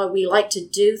 That's why we like to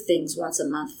do things once a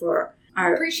month for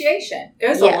our appreciation.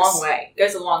 Goes a long way.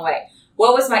 Goes a long way.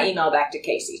 What was my email back to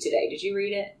Casey today? Did you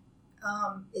read it?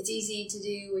 It's easy to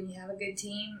do when you have a good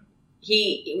team.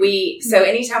 So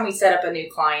anytime we set up a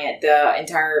new client, the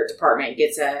entire department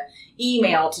gets a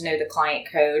email to know the client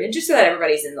code and just so that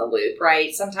everybody's in the loop,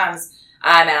 right? Sometimes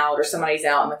I'm out or somebody's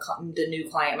out and the new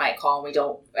client might call, and we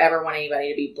don't ever want anybody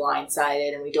to be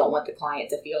blindsided, and we don't want the client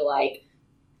to feel like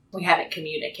we haven't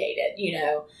communicated,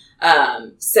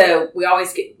 So we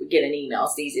always get an email.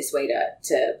 It's the easiest way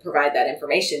to provide that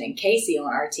information. And Casey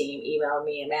on our team emailed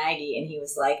me and Maggie, and he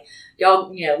was like, y'all,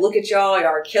 look at y'all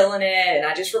are killing it. And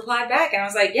I just replied back, and I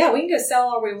was like, yeah, we can go sell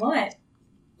all we want,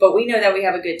 but we know that we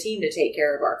have a good team to take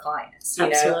care of our clients.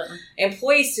 Absolutely.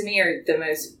 Employees to me are the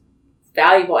most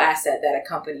valuable asset that a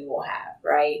company will have,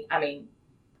 right? I mean,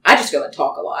 I just go and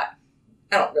talk a lot.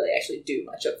 I don't really actually do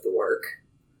much of the work.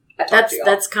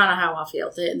 That's kind of how I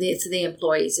feel. It's the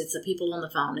employees. It's the people on the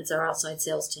phone. It's our outside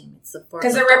sales team. It's the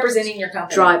because they're representing your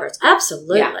company. Drivers.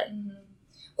 Absolutely. Yeah. Mm-hmm.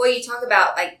 Well, you talk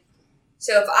about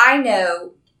so if I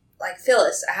know,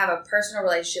 Phyllis, I have a personal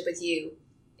relationship with you.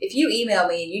 If you email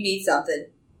me and you need something,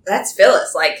 that's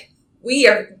Phyllis.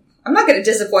 I'm not going to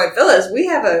disappoint Phyllis. We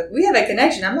have a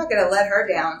connection. I'm not going to let her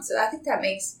down. So I think that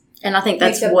makes. And I think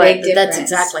that's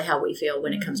exactly how we feel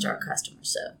when it comes to our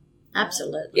customers. So.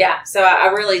 Absolutely. Yeah, so I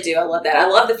really do. I love that. I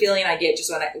love the feeling I get just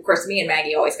when of course, me and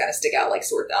Maggie always kind of stick out like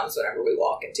sore thumbs whenever we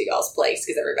walk into y'all's place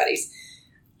because everybody's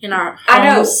in our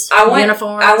homes,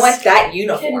 uniforms. I want that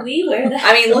uniform. Can we wear that?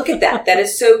 I mean, look at that. That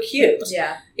is so cute.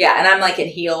 Yeah. Yeah, and I'm in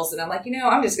heels, and I'm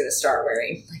I'm just going to start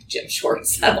wearing gym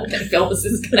shorts. I don't think Phyllis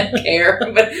is going to care.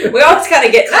 But we always kind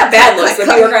of get not bad looks, but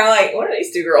we were kind of what are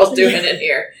these two girls doing in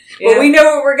here? Well, we know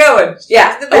where we're going.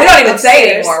 Yeah. We don't even say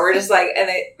it anymore. We're just we're like,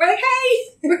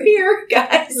 hey, we're here,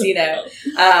 guys,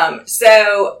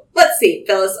 So let's see,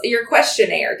 Phyllis, your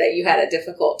questionnaire that you had a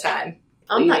difficult time.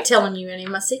 I'm not telling you any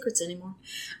of my secrets anymore.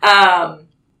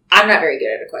 I'm not very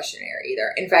good at a questionnaire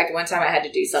either. In fact, one time I had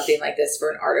to do something like this for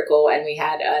an article, and we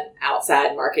had an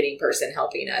outside marketing person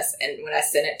helping us. And when I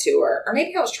sent it to her, or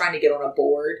maybe I was trying to get on a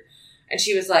board, and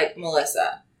she was like,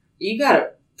 Melissa, you got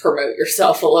to promote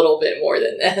yourself a little bit more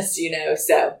than this,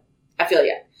 So I feel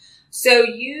you. So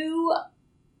you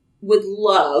would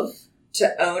love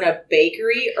to own a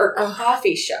bakery or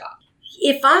coffee shop?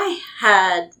 If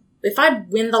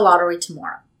I'd win the lottery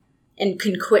tomorrow and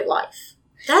can quit life,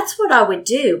 that's what I would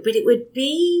do. But it would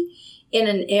be in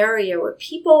an area where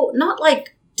people, not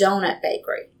like donut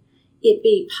bakery. It'd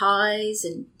be pies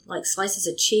and slices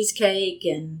of cheesecake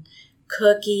and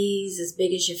cookies as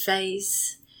big as your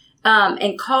face,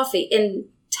 and coffee and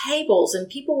tables, and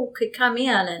people could come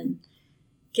in and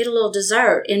get a little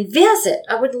dessert and visit.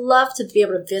 I would love to be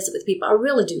able to visit with people. I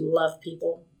really do love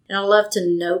people, and I love to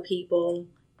know people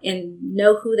and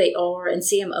know who they are and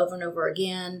see them over and over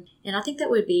again. And I think that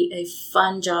would be a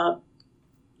fun job,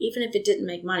 even if it didn't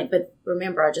make money. But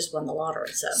remember, I just won the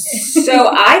lottery, so. So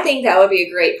I think that would be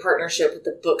a great partnership with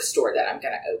the bookstore that I'm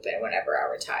going to open whenever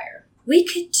I retire. We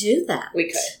could do that. We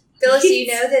could. Phyllis, do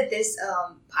you know that this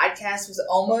podcast was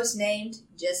almost named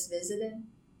Just Visiting?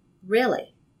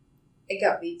 Really? It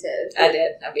got vetoed. I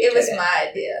did. It was my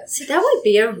idea. See, that would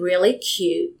be a really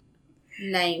cute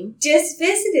name. Just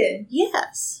Visiting.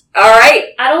 Yes. All right.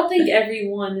 I don't think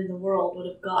everyone in the world would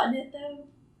have gotten it, though.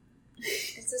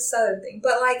 It's a southern thing.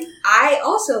 But, I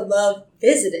also love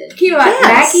visiting. Keep in mind,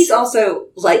 Mackie's also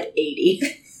 80.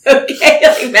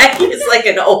 Okay? Mackie is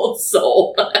an old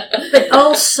soul. But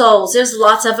old souls, there's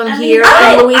lots of them here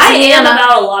I in Louisiana. I am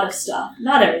about a lot of stuff.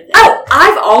 Not everything. Oh,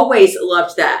 I've always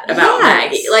loved that about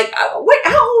Yes. Maggie.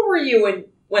 How old were you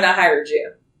when I hired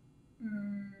you?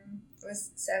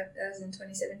 That was in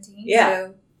 2017. Yeah.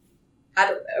 So, I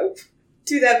don't know.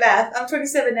 Do that math. I'm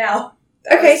 27 now.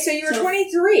 Okay, so you were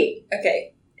 23.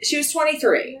 Okay. She was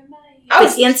 23.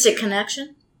 With instant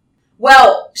connection?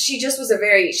 Well, she just was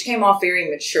she came off very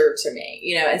mature to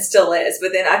me, and still is.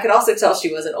 But then I could also tell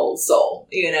she was an old soul,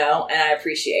 and I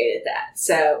appreciated that.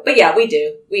 So, but yeah, we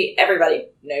do. Everybody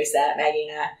knows that, Maggie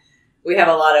and I. We have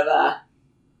a lot of,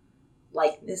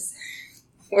 likeness.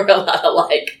 We're a lot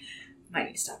alike. Might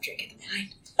need to stop drinking the wine.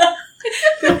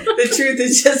 The truth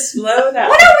is just flowing out.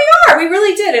 Well, no, we are. We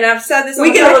really did. And I've said this on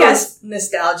the get podcast. a little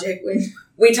nostalgic when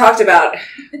We talked about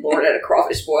Lord at a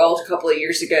crawfish boil a couple of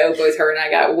years ago. Both her and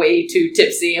I got way too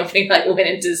tipsy, and we went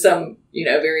into some,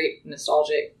 very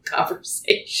nostalgic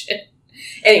conversation.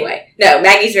 Anyway, no,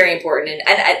 Maggie's very important,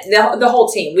 and the whole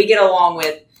team. We get along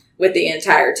with the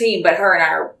entire team, but her and I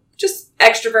are just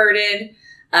extroverted.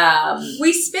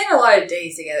 we spend a lot of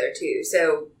days together too,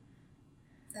 so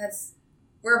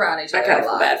we're around each other. I kind of a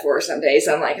feel lot. bad for her some days.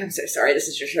 I'm so sorry. This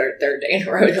is your third day in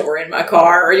a row that we're in my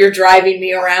car, or you're driving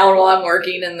me around while I'm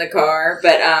working in the car.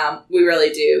 But we really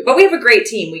do. But we have a great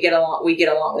team. We get along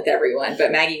with everyone.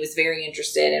 But Maggie was very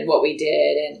interested in what we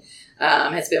did,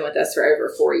 and has been with us for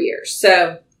over 4 years.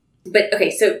 So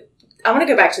I want to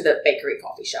go back to the bakery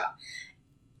coffee shop.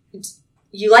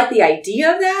 you like the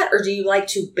idea of that, or do you like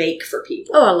to bake for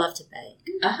people? Oh, I love to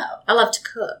bake. Oh. I love to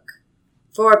cook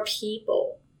for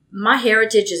people. My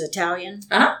heritage is Italian.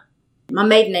 Uh-huh. My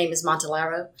maiden name is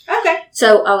Montalaro. Okay.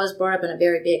 So I was brought up in a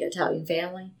very big Italian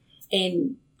family,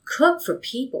 and cook for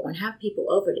people and have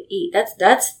people over to eat. That's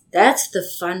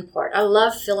the fun part. I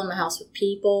love filling my house with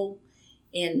people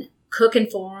and cooking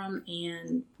for them.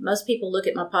 And most people look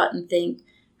at my pot and think,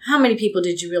 how many people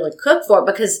did you really cook for?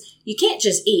 Because you can't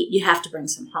just eat. You have to bring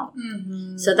some home.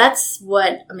 Mm-hmm. So that's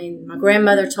what, my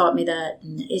grandmother taught me that.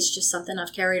 And it's just something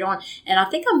I've carried on. And I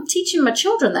think I'm teaching my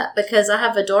children that, because I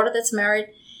have a daughter that's married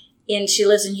and she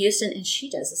lives in Houston, and she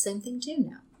does the same thing too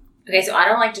now. Okay, so I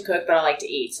don't like to cook, but I like to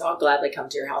eat. So I'll gladly come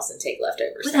to your house and take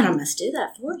leftovers. Well, then I must do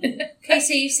that for you. Okay,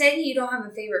 so you said you don't have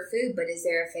a favorite food, but is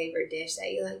there a favorite dish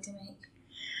that you like to make?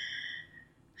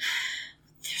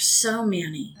 There's so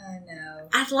many. I know.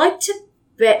 I like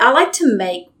to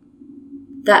make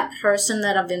that person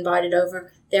that I've invited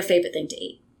over their favorite thing to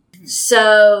eat.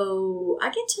 So I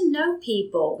get to know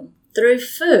people through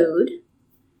food,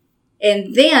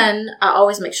 and then I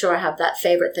always make sure I have that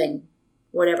favorite thing,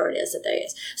 whatever it is that there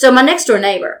is. So my next door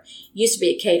neighbor used to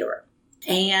be a caterer,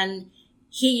 and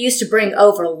he used to bring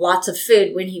over lots of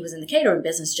food when he was in the catering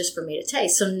business just for me to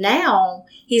taste. So now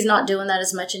he's not doing that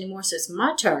as much anymore. So it's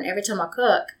my turn. Every time I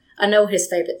cook, I know his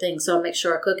favorite thing. So I make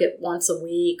sure I cook it once a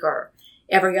week or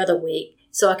every other week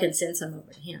so I can send some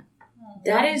over to him.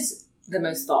 That is the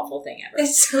most thoughtful thing ever.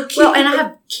 It's so cute. Well, and I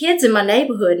have kids in my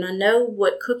neighborhood, and I know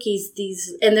what cookies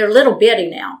and they're little bitty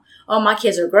now. All my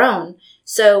kids are grown.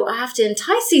 So I have to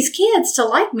entice these kids to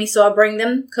like me. So I bring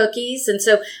them cookies. And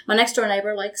so my next door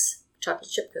neighbor likes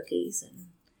chocolate chip cookies. And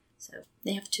so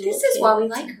they have two. This is why we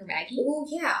like her, Maggie. Well,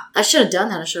 yeah. I should have done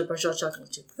that. I should have brushed out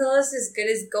chocolate chip. Phyllis is good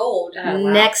as gold. Oh,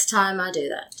 wow. Next time I do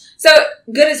that. So,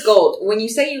 good as gold. When you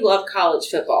say you love college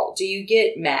football, do you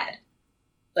get mad?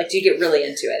 Like, do you get really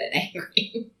into it and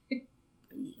angry?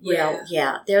 Well,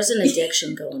 yeah, there's an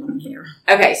addiction going on here.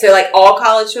 Okay, so like all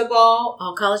college football.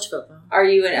 All college football. Are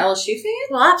you an LSU fan?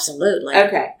 Well, absolutely.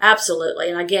 Okay. Absolutely.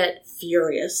 And I get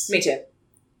furious. Me too.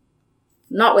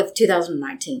 Not with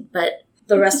 2019, but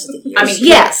the rest of the years. I mean,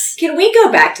 yes. Can we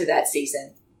go back to that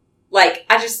season? Like,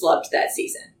 I just loved that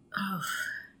season. Oh,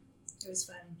 It was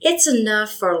fun. it's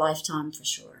enough for a lifetime for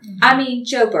sure. I mean,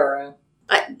 Joe Burrow.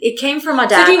 It came from my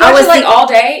dad. So do you watch it like all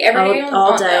day, every day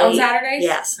all day on Saturdays?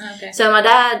 Yes. Okay. So my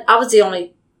dad, I was the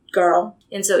only girl,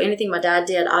 and so anything my dad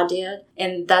did, I did,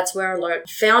 and that's where I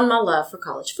found my love for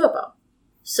college football.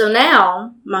 So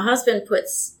now my husband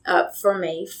puts up for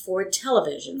me 4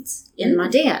 televisions in my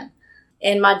den,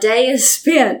 and my day is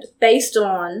spent based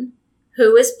on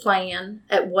who is playing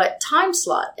at what time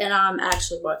slot, and I'm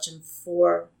actually watching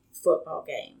 4 football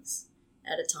games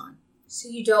at a time. So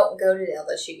you don't go to the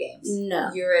LSU games?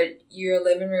 No. Your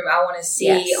living room. I want to see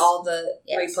Yes. all the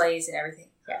Yes. replays and everything.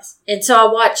 Yes. And so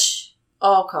I watch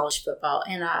all college football,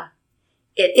 and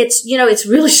it's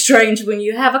really strange when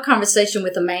you have a conversation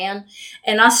with a man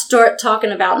and I start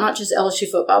talking about not just LSU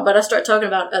football, but I start talking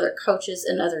about other coaches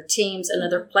and other teams and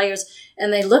other players,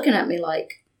 and they looking at me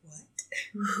like, what?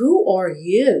 Who are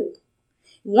you?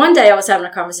 One day I was having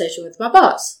a conversation with my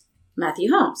boss,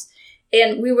 Matthew Holmes,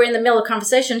 and we were in the middle of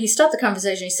conversation. He stopped the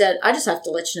conversation. He said, I just have to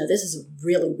let you know this is a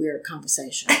really weird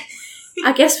conversation.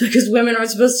 I guess because women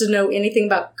aren't supposed to know anything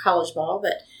about college ball,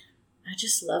 but I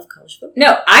just love college football.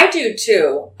 No, I do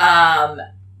too.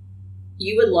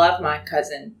 You would love my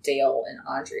cousin Dale and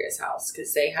Andrea's house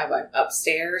because they have an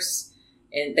upstairs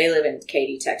and they live in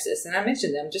Katy, Texas. And I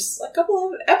mentioned them just a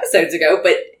couple of episodes ago,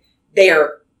 but they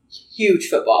are huge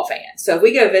football fans. So if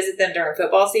we go visit them during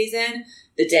football season,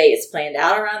 the day is planned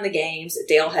out around the games.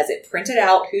 Dale has it printed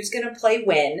out who's going to play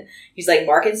when. He's like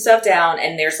marking stuff down,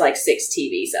 and there's like 6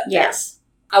 TVs up there. Yes.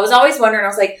 I was always wondering, I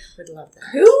was like, Would love that.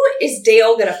 who is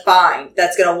Dale going to find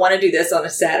that's going to want to do this on a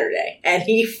Saturday? And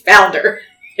he found her.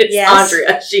 It's Yes.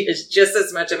 Andrea. She is just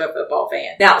as much of a football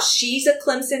fan. Now, she's a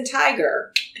Clemson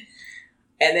Tiger.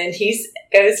 And then he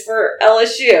goes for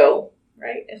LSU,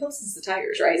 right? Clemson's the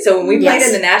Tigers, right? So when we played Yes.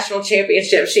 in the national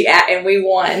championship, and we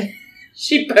won,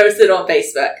 she posted on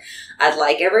Facebook, I'd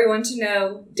like everyone to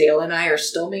know Dale and I are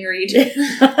still married.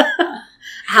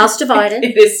 House divided.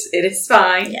 It is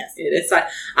fine. Yes. It is fine.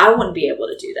 I wouldn't be able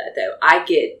to do that though. I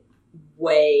get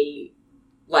way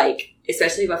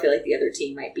especially if I feel like the other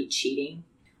team might be cheating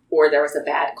or there was a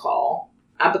bad call.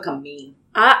 I become mean.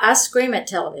 I scream at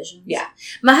television. Yeah.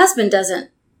 My husband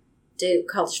doesn't do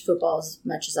college football as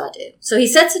much as I do. So he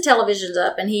sets the televisions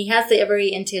up and he has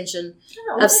every intention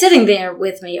of sitting there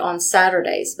with me on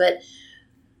Saturdays. But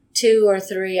 2 or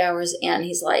 3 hours in,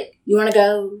 he's like, you want to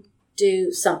go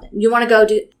do something? You want to go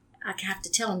do... I have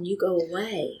to tell him, you go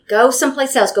away. Go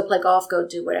someplace else. Go play golf. Go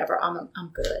do whatever. I'm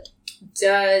good.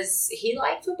 Does he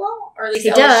like football? Or at least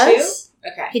He LSU? does.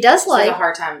 Okay. He does So he has like. a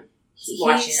hard time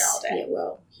watching it all day. Yeah,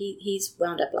 well, he's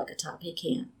wound up like a top. He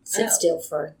can't sit Oh. still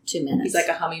for 2 minutes. He's like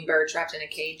a hummingbird trapped in a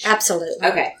cage. Absolutely.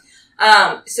 Okay.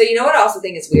 So you know what I also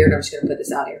think is weird? I'm just going to put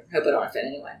this out here. Hope I don't offend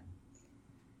anyone.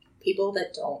 People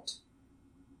that don't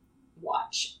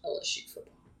watch LSU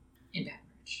football in Baton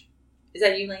Rouge. Is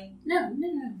that you, Lane? No.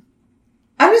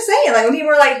 I'm just saying, like, when people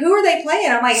are like, who are they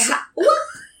playing? I'm like, what?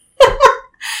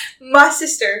 My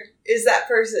sister is that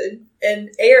person, and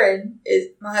Aaron is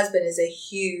my husband. Is a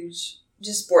huge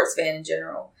just sports fan in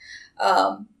general,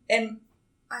 and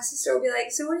my sister will be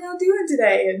like, "So what are y'all doing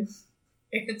today?" And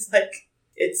Aaron's like,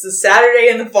 "It's a Saturday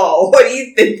in the fall. What do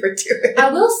you think we're doing?"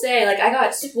 I will say, like, I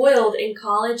got spoiled in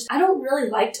college. I don't really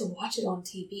like to watch it on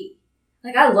TV.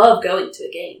 Like, I love going to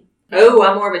a game. Oh,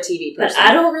 I'm more of a TV person. But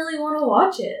I don't really want to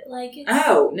watch it. Like, it's,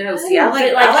 Oh, no. See, I like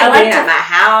I being like at to- my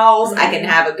house. I can Mhm.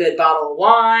 have a good bottle of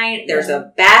wine. There's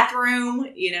a bathroom,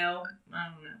 you know. I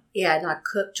don't know. Yeah, and I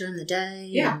cook during the day.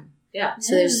 Yeah. and Yeah.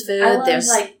 So there's food, I love, there's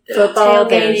like, football,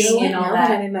 there's, tailgating and all now that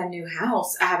that. I'm in my new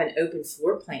house, I have an open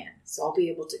floor plan. So I'll be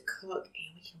able to cook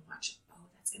and we can watch. Oh,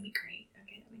 that's going to be great.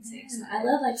 Okay, that makes me excited. I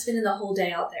love, like, spending the whole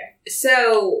day out there.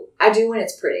 So I do when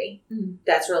it's pretty. Mhm.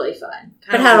 That's really fun.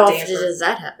 But how often does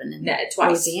that happen in No, twice.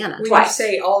 Louisiana? When Twice. you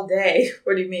say all day,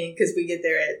 what do you mean? Because we get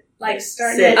there at Like,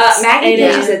 starting Six. at Maggie 8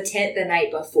 pitches a.m. a tent the night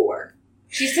before.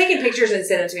 She's taking pictures and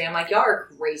sending them to me. I'm like, y'all are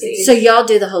crazy. So y'all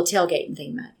do the whole tailgating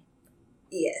thing, Maggie?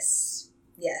 Yes,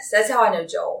 that's how I know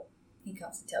Joel. He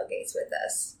comes to tailgates with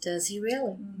us. Does he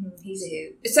really? He's a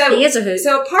hoot. So He is a hoot.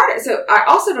 So I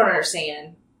also don't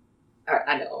understand.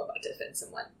 I know I'm about to offend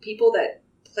someone. People that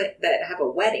have a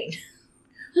wedding.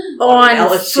 On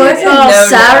LSU. football No.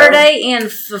 Saturday in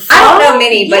fall? I don't know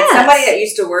many, but Yes. somebody that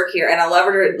used to work here, and I loved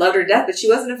her to death, but she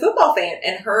wasn't a football fan,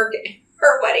 and her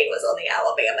wedding was on the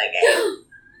Alabama game.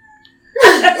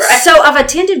 Right. So I've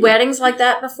attended weddings like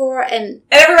that before, and And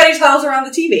everybody tells her on the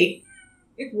TV.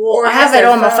 Or I have has it their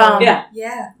on my phone. Yeah.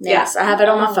 Yeah. Yes, I have it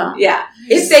on my phone. Yeah.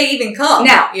 If they even come.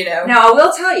 Now, you know. Now, I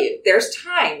will tell you, there's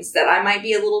times that I might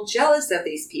be a little jealous of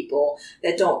these people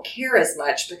that don't care as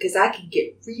much because I can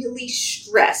get really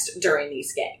stressed during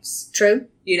these games. True.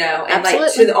 You know, and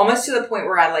Absolutely. like almost to the point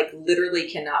where I like literally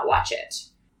cannot watch it.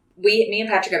 Me and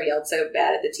Patrick have yelled so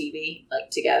bad at the TV,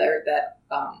 like together, that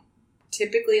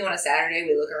typically on a Saturday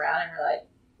we look around and we're like,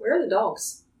 "Where are the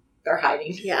dogs? They're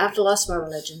hiding." Yeah, I've lost my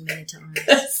religion many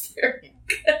times. They're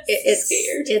It's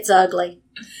scared. It's ugly.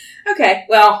 Okay,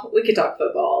 well, we could talk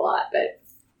football a lot, but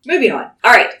moving on.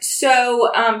 All right, so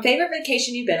favorite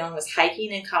vacation you've been on was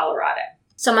hiking in Colorado.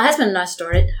 So my husband and I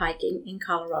started hiking in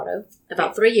Colorado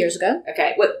about 3 years ago.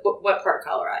 Okay, what part of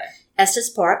Colorado?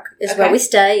 Estes Park is Okay. where we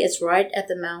stay. It's right at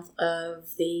the mouth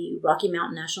of the Rocky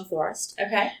Mountain National Forest.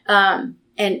 Okay.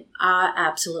 And I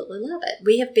absolutely love it.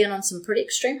 We have been on some pretty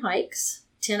extreme hikes,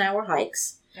 10-hour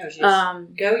hikes. Oh, geez.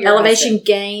 Go your Elevation husband.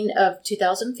 gain of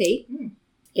 2,000 feet. Mm.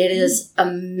 It is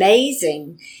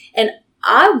amazing. And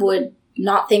I would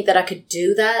not think that I could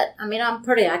do that. I mean, I'm a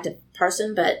pretty active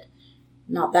person, but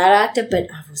not that active, but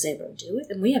I was able to do it,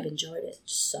 and we have enjoyed it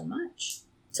so much.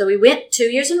 So we went 2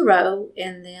 years in a row,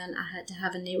 and then I had to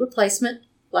have a knee replacement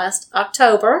last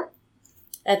October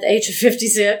at the age of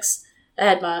 56. I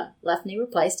had my left knee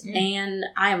replaced, and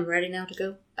I am ready now to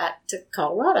go back to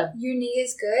Colorado. Your knee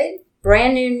is good?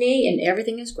 Brand new knee, and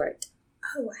everything is great.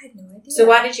 Oh, I had no idea. So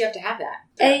why did you have to have that?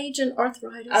 Age and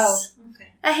arthritis. Oh, okay.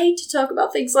 I hate to talk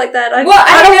about things like that. I Well,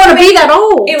 I don't know, want to be that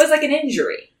old. It was like an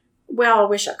injury. Well, I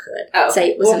wish I could Oh,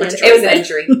 say it was an injury. It was an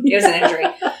injury. It was an injury.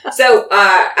 So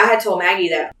I had told Maggie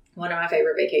that one of my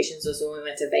favorite vacations was when we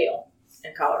went to Vail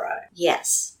in Colorado.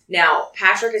 Yes. Now,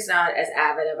 Patrick is not as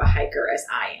avid of a hiker as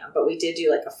I am, but we did do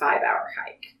like a 5-hour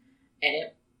hike, and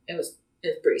it was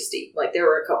pretty steep. Like there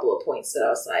were a couple of points that I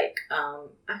was like,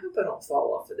 I hope I don't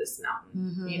fall off of this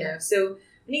mountain. Mhm. You know, so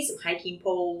we need some hiking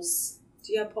poles.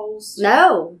 Do you have poles?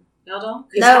 No. Y'all don't?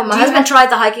 No, my Do you husband have-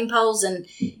 tried the hiking poles, and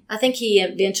I think he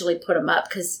eventually put them up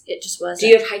because it just wasn't. Do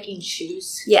you have hiking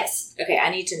shoes? Yes. Okay,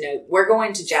 I need to know. We're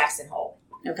going to Jackson Hole.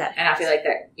 Okay. And I feel like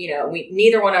that, you know,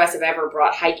 neither one of us have ever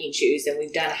brought hiking shoes, and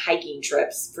we've done hiking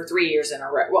trips for 3 years in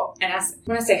a row. Well, and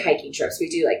when I say hiking trips, we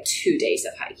do like 2 days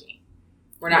of hiking.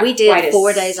 We're not. We quite did as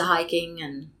 4 days of hiking,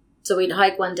 and so we'd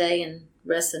hike one day and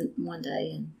rest in one day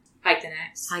and hike the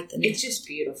next. hike the It's next. just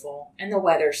beautiful, and the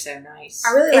weather's so nice.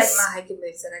 I really like It's- my hiking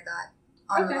boots that I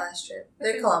got on Okay. the last trip.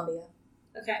 They're Okay. Columbia.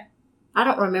 Okay. I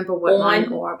don't remember what mine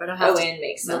On were, but I'll have to ON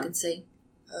makes look some. and see.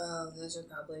 Oh, those are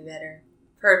probably better.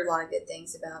 Heard a lot of good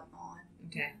things about On.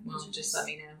 Okay, well, just let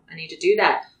me know. I need to do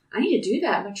that.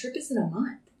 My trip is in a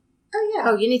month. Oh yeah.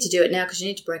 Oh, you need to do it now because you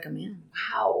need to break them in.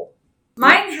 Wow.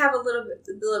 Mine have a little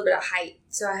bit of height,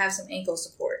 so I have some ankle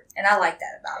support, and I like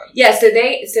that about them. Yeah, so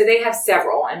they have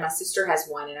several, and my sister has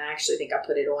one, and I actually think I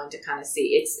put it on to kind of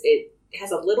see. It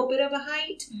has a little bit of a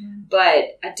height,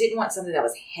 but I didn't want something that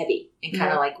was heavy and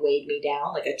kind of like weighed me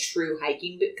down, like a true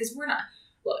hiking boot. Because we're not.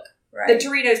 Look, the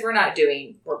Doritos we're not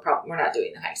doing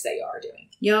the hikes they are doing.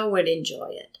 Y'all would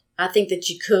enjoy it. I think that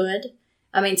you could.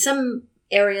 I mean, some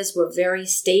areas were very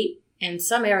steep. And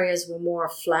some areas were more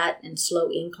flat and slow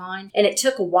incline. And it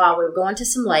took a while. We were going to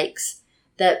some lakes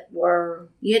that were,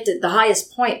 the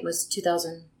highest point was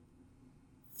 2,000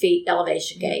 feet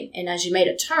elevation gain. And as you made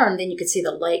a turn, then you could see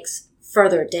the lakes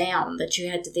further down that you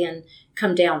had to then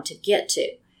come down to get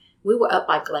to. We were up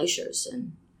by glaciers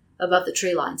and above the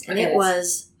tree lines. And it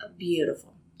was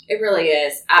beautiful. It really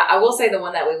is. I will say the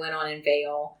one that we went on in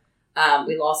Vail,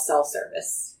 we lost cell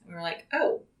service. We were like,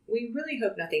 oh, we really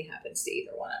hope nothing happens to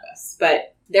either one of us.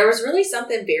 But there was really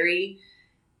something very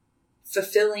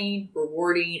fulfilling,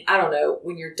 rewarding. I don't know,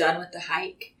 when you're done with the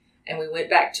hike. And we went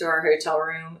back to our hotel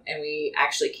room and we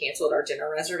actually canceled our dinner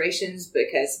reservations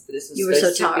because this was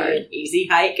supposed to be an easy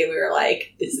hike. And we were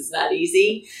like, this is not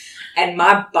easy. And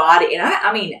my body, and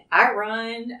I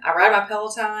ride my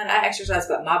Peloton, I exercise,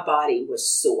 but my body was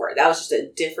sore. That was just a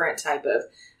different type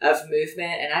of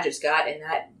movement. And I just got in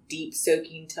that deep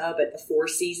soaking tub at the Four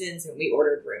Seasons and we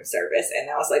ordered room service. And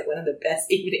that was like one of the best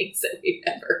evenings that we've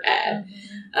ever had.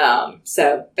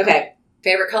 Okay.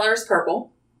 Favorite color is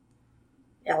purple.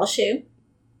 LSU.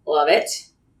 Love it.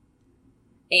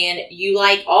 And you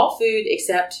like all food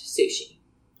except sushi.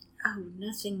 Oh,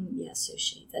 nothing. Yeah,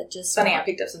 sushi. That just... Funny, I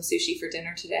picked up some sushi for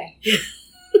dinner today.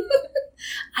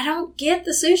 I don't get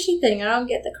the sushi thing. I don't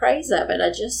get the craze of it.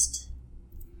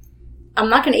 I'm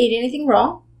not going to eat anything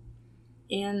raw.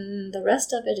 And the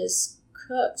rest of it is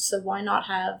cooked. So why not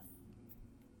have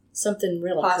something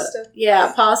really pasta? Cooked?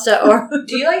 Yeah, pasta or...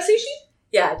 Do you like sushi?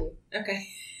 Yeah, I do. Okay.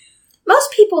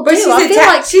 Most people do.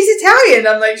 But she's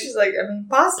Italian. She's like,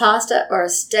 pasta. Pasta or a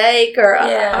steak or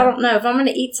I don't know. If I'm going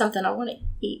to eat something, I want to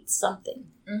eat something.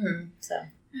 Mm-hmm. So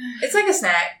it's like a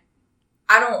snack.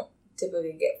 I don't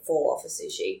typically get full off of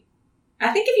sushi.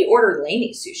 I think if you order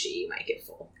Lainey sushi, you might get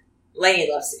full.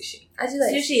 Lainey loves sushi. I do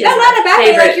like sushi. No, not about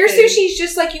it. Like your sushi is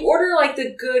just like you order like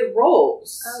the good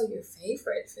rolls. Oh, your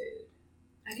favorite food.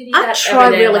 I could eat that. I try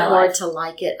every day really of my hard life. to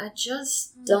like it. I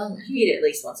just don't. You eat it at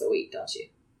least once a week, don't you?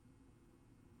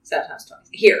 Sometimes twice.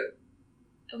 Here.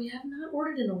 We have not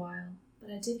ordered in a while,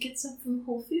 but I did get some from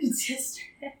Whole Foods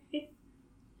yesterday.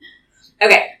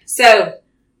 Okay, so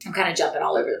I'm kind of jumping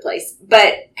all over the place.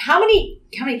 But how many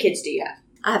kids do you have?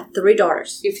 I have 3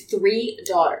 daughters. You have 3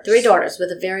 daughters. 3 daughters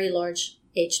with a very large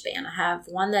age span. I have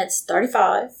one that's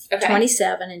 35,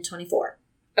 27, and 24.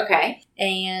 Okay.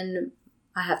 And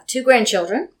I have 2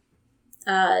 grandchildren,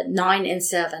 9 and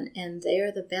 7, and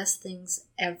they're the best things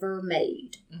ever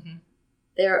made. Mm-hmm.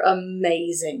 They're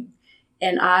amazing.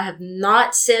 And I have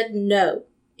not said no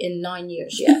in 9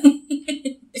 years yet.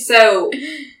 So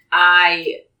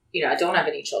I don't have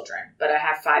any children, but I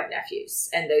have 5 nephews.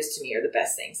 And those to me are the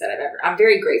best things that I've ever... I'm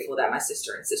very grateful that my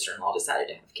sister and sister-in-law decided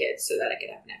to have kids so that I could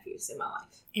have nephews in my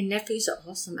life. And nephews are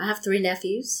awesome. I have 3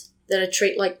 nephews that I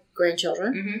treat like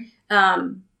grandchildren.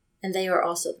 Mm-hmm. And they are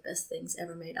also the best things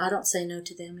ever made. I don't say no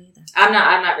to them either. I'm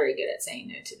not very good at saying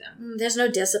no to them. There's no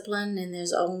discipline, and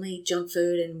there's only junk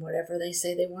food and whatever they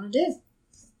say they want to do.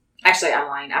 Actually, I'm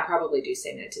lying. I probably do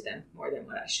say no to them more than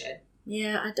what I should.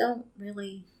 Yeah, I don't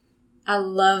really. I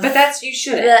love. But you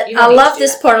shouldn't. I love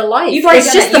this part of life.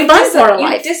 It's just the fun part of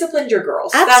life. You've disciplined your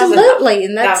girls. Absolutely,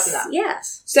 and that was enough.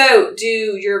 Yes. So, do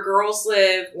your girls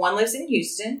live? One lives in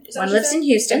Houston. One lives in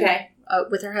Houston. Okay.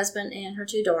 With her husband and her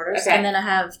 2 daughters. Okay. And then I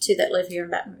have 2 that live here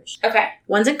in Baton Rouge. Okay.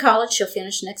 One's in college. She'll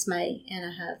finish next May. And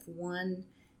I have one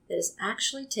that is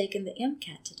actually taking the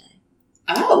MCAT today.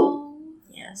 Oh.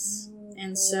 Yes.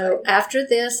 And so after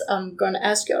this, I'm going to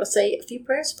ask y'all to say a few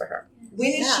prayers for her.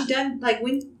 When is she done? Like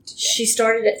when? She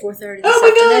started at 4:30 this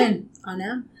afternoon. I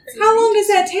know. How long does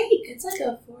that take? It's like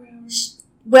a 4 hour.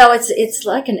 Well, it's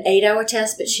like an 8-hour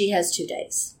test, but she has 2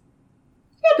 days.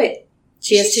 Yeah, but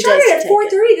she has 2 days. She started at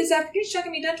 4:30 this afternoon. She's not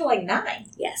going to be done till like 9.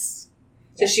 Yes.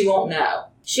 So she won't know.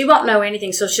 She won't know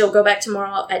anything. So she'll go back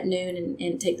tomorrow at noon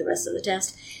and take the rest of the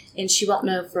test, and she won't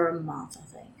know for a month, I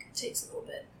think. It takes a little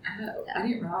bit. Oh, I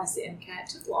didn't realize the MCAT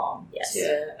took long. Yes.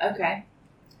 Okay.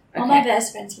 All my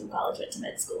best friends from college went to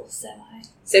med school, so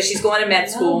she's going to med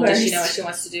school. Does she know what she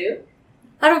wants to do?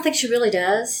 I don't think she really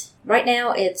does. Right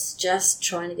now, it's just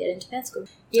trying to get into med school.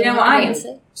 I am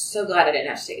so glad I didn't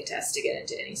have to take a test to get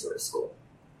into any sort of school.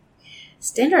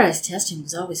 Standardized testing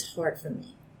was always hard for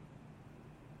me.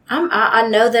 I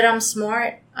know that I'm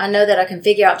smart. I know that I can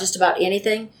figure out just about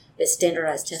anything, but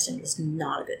standardized testing is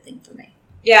not a good thing for me.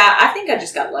 Yeah, I think I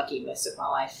just got lucky most of my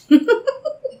life.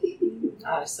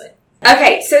 Honestly.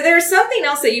 Okay, so there's something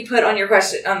else that you put on your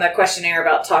the questionnaire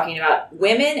about talking about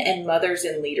women and mothers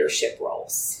in leadership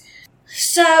roles.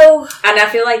 So, and I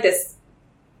feel like this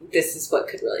is what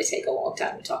could really take a long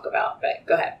time to talk about, but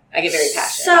go ahead. I get very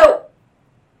passionate. So,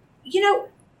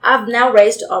 I've now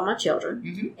raised all my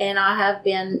children, and I have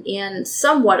been in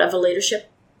somewhat of a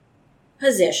leadership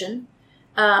position,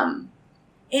 and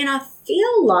I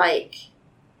feel like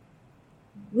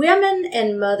women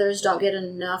and mothers don't get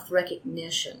enough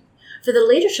recognition for the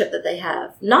leadership that they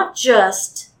have, not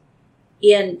just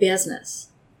in business,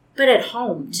 but at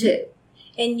home too.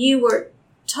 And you were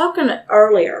talking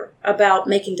earlier about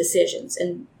making decisions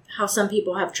and how some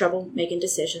people have trouble making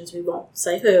decisions. We won't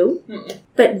say who,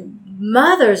 but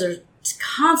mothers are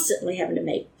constantly having to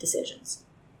make decisions.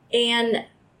 And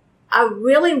I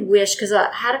really wish, because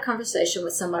I had a conversation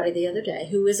with somebody the other day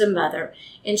who is a mother,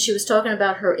 and she was talking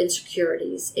about her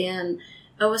insecurities, and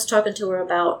I was talking to her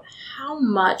about how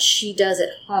much she does at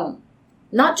home,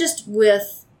 not just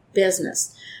with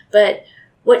business, but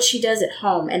what she does at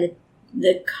home and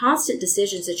the constant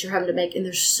decisions that you're having to make. And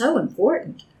they're so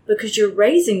important because you're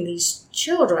raising these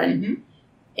children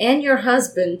and your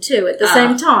husband too at the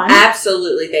same time.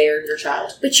 Absolutely, they are your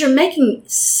child. But you're making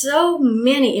so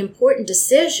many important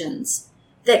decisions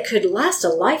that could last a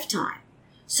lifetime.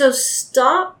 So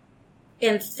stop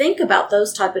and think about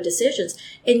those type of decisions.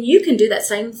 And you can do that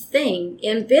same thing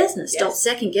in business. Yes. Don't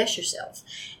second guess yourself.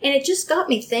 And it just got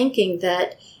me thinking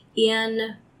that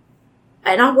and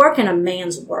I work in a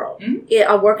man's world.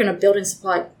 I work in a building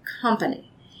supply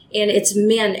company, and it's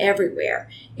men everywhere.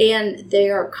 And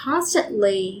they are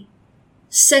constantly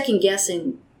second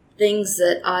guessing things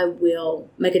that I will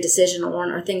make a decision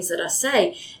on or things that I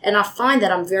say. And I find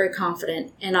that I'm very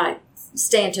confident and I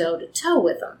stand toe to toe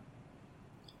with them.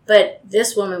 But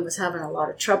this woman was having a lot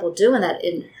of trouble doing that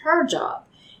in her job.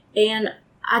 And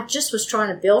I just was trying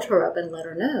to build her up and let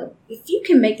her know, if you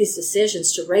can make these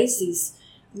decisions to raise these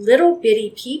little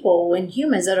bitty people and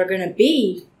humans that are going to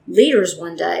be leaders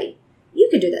one day, you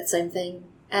could do that same thing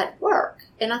at work.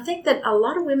 And I think that a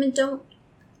lot of women don't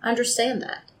understand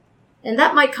that. And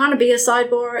that might kind of be a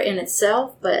sidebar in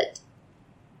itself, but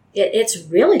it's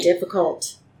really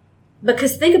difficult.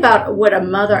 Because think about what a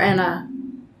mother and a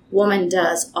woman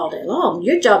does all day long.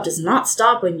 Your job does not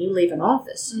stop when you leave an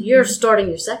office. You're starting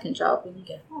your second job when you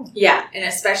get home. Yeah, and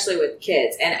especially with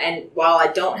kids. And while I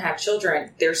don't have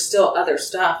children, there's still other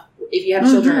stuff, if you have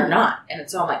children or not. And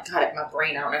it's all my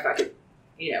brain, I don't know if I could,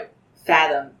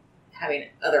 fathom having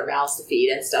other mouths to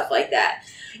feed and stuff like that.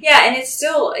 Yeah, and it's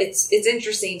still, it's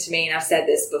interesting to me, and I've said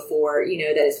this before,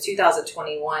 that it's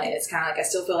 2021, and it's kind of like I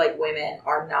still feel like women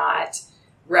are not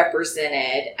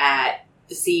represented at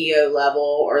the CEO level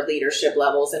or leadership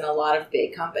levels in a lot of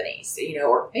big companies,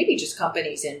 or maybe just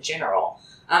companies in general.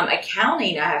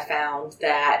 Accounting, I have found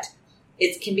that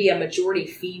it can be a majority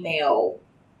female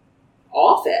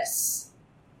office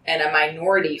and a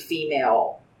minority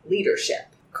female leadership.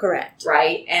 Correct.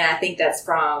 Right? And I think that's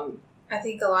I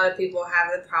think a lot of people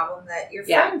have the problem that your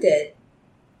friend did.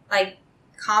 Like,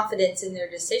 confidence in their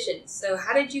decisions. So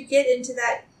how did you get into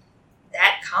that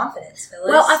confidence, Phyllis?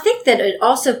 Well, I think that it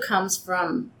also comes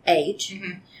from age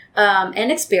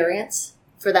and experience,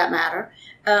 for that matter.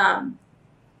 I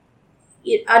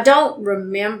don't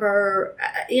remember,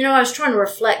 I was trying to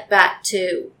reflect back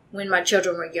to when my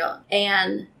children were young.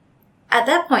 And at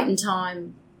that point in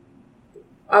time,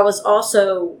 I was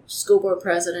also school board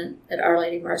president at Our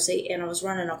Lady Mercy, and I was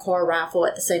running a car raffle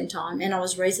at the same time, and I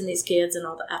was raising these kids and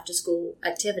all the after-school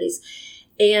activities.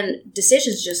 And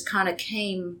decisions just kind of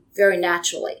came very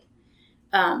naturally.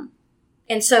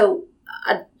 And so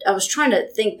I was trying to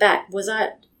think back, was I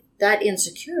that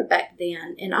insecure back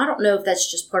then? And I don't know if that's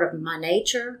just part of my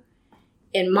nature.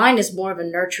 And mine is more of a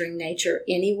nurturing nature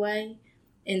anyway.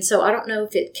 And so I don't know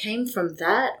if it came from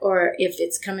that or if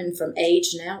it's coming from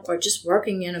age now or just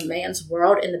working in a man's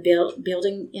world in the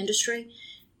building industry.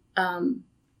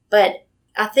 But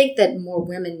I think that more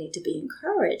women need to be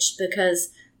encouraged because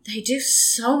they do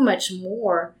so much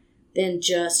more than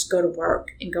just go to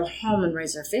work and go home and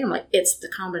raise their family. It's the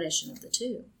combination of the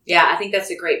two. Yeah, I think that's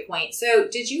a great point. So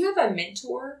did you have a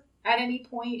mentor at any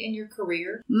point in your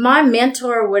career? My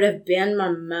mentor would have been my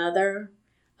mother.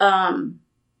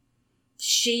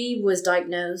 She was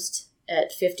diagnosed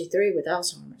at 53 with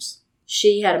Alzheimer's.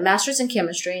 She had a master's in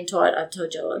chemistry and taught, I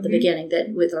told you at the beginning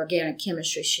that with organic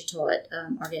chemistry, she taught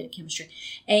organic chemistry.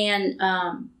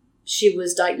 And she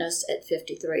was diagnosed at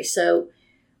 53. So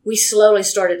we slowly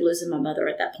started losing my mother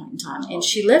at that point in time. And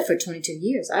she lived for 22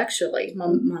 years, actually.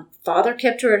 My father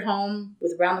kept her at home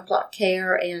with around-the-clock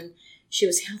care, and she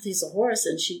was healthy as a horse,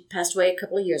 and she passed away a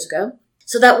couple of years ago.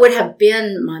 So that would have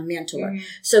been my mentor. Mm-hmm.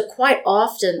 So quite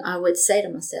often I would say to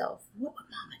myself, what would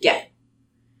Mama do? Yeah.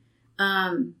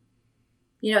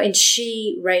 And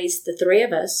she raised the three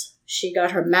of us. She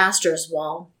got her master's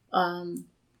while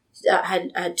I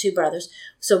had two brothers.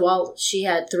 So while she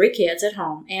had three kids at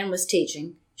home and was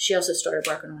teaching, she also started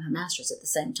working on her master's at the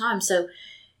same time. So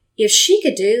if she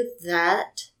could do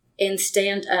that and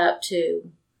stand up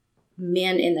to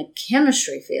men in the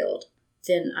chemistry field,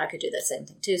 then I could do that same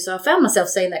thing too. So I found myself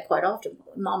saying that quite often.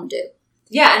 What would Mom do?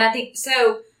 Yeah, and I think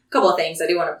so. A couple of things I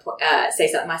do want to say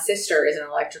something. My sister is an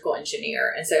electrical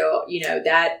engineer, and so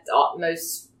that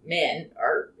most men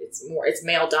are. It's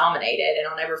male dominated, and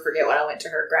I'll never forget when I went to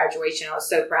her graduation. I was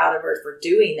so proud of her for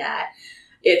doing that.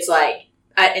 It's like,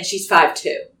 and she's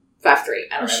 5'2", 5'3".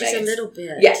 I don't know. She's Megan's. a little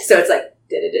bit. Yeah, so it's like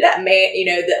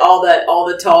man, all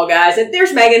the tall guys, and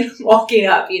there's Megan walking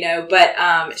up,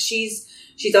 but she's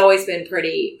always been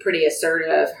pretty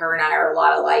assertive. Her and I are a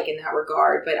lot alike in that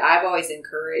regard, but I've always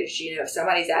encouraged, if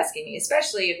somebody's asking me,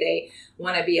 especially if they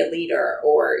want to be a leader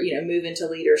or, move into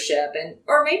leadership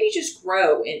or maybe just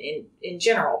grow in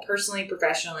general, personally,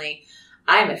 professionally,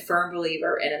 I'm a firm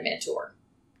believer in a mentor,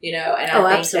 and I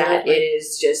think absolutely. that it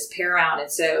is just paramount.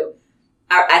 And so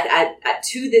I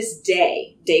to this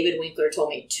day, David Winkler told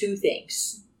me two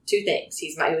things.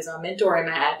 He was my mentor and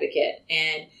my advocate.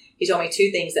 And he told me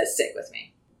two things that stick with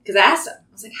me. Because I asked him,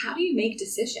 I was like, how do you make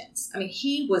decisions? I mean,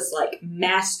 he was like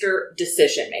master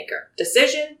decision maker.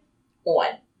 Decision,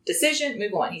 on. Decision,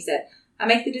 move on. He said, I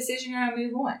make the decision and I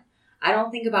move on. I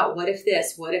don't think about what if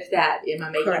this, what if that. Am I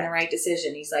making Correct. the right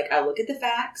decision? He's like, I look at the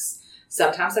facts.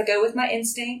 Sometimes I go with my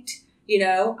instinct.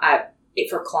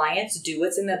 For clients, do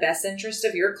what's in the best interest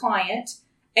of your client.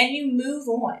 And you move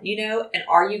on, And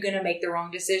are you going to make the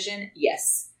wrong decision?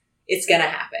 Yes. It's going to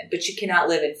happen, but you cannot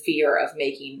live in fear of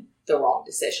making the wrong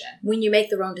decision. When you make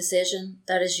the wrong decision,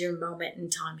 that is your moment in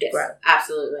time to grow.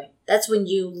 Absolutely. That's when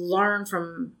you learn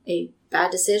from a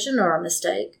bad decision or a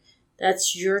mistake.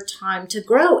 That's your time to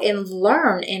grow and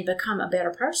learn and become a better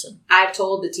person. I've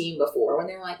told the team before when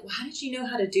they're like, well, how did you know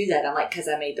how to do that? I'm like, because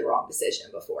I made the wrong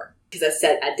decision before. Because I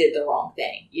said I did the wrong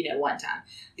thing, one time.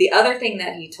 The other thing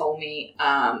that he told me,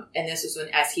 and this was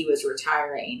as he was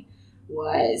retiring,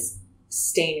 was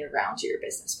stand your ground to your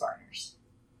business partners.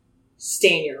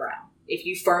 Stand your ground. If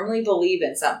you firmly believe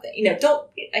in something, he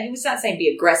was not saying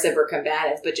be aggressive or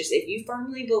combative, but just if you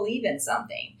firmly believe in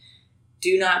something,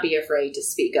 do not be afraid to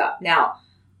speak up. Now,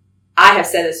 I have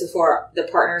said this before, the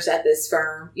partners at this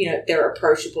firm, they're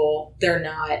approachable. They're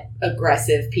not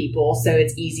aggressive people, so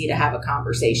it's easy to have a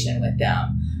conversation with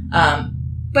them.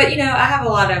 But,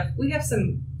 we have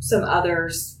some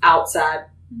others outside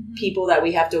people that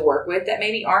we have to work with that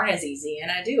maybe aren't as easy.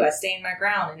 And I stand my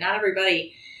ground. And not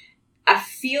everybody, I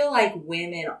feel like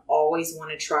women always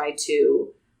want to try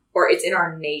to, or it's in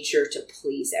our nature to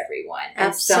please everyone.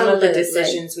 And some of the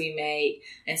decisions we make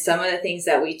and some of the things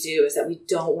that we do is that we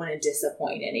don't want to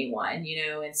disappoint anyone,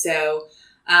 And so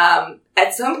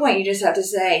at some point you just have to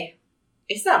say,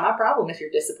 it's not my problem if you're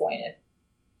disappointed.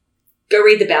 Go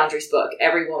read the Boundaries book.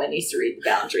 Every woman needs to read the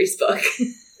Boundaries book.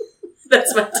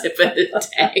 That's my tip of the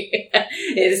day.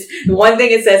 Is one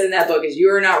thing it says in that book is you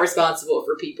are not responsible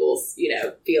for people's,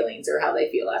 feelings or how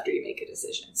they feel after you make a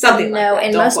decision. Something like that. No,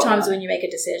 and Don't most times on when you make a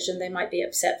decision, they might be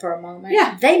upset for a moment.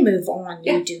 Yeah. They move on.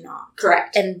 Yeah. You do not.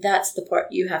 Correct. And that's the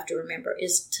part you have to remember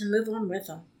is to move on with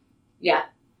them. Yeah.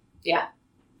 Yeah.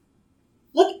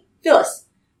 Look, Phyllis,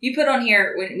 you put on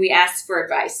here when we asked for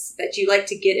advice that you like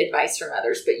to get advice from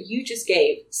others, but you just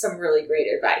gave some really great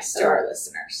advice to our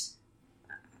listeners.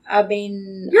 I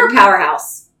mean, you're a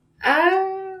powerhouse.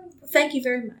 Thank you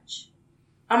very much.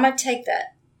 I'm going to take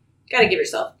that. Got to give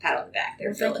yourself a pat on the back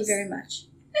there, Phyllis. Thank you very much.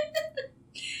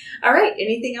 All right.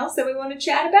 Anything else that we want to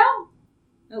chat about?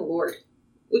 Oh, Lord.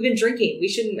 We've been drinking. We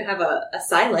shouldn't have a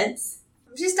silence.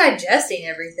 I'm just digesting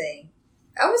everything.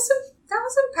 That was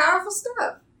some powerful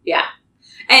stuff. Yeah.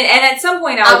 And at some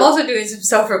point, I'm also doing some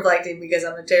self-reflecting because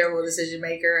I'm a terrible decision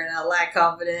maker and I lack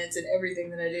confidence in everything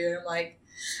that I do. And I'm like,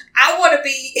 I want to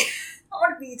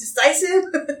be decisive.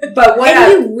 But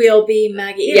you will be,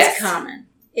 Maggie. It's coming.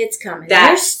 It's coming.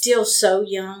 You're still so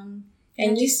young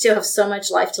and you still have so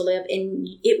much life to live, and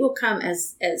it will come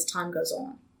as time goes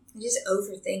on. I just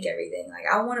overthink everything. Like,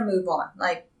 I want to move on.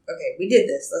 Like, okay, we did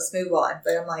this. Let's move on.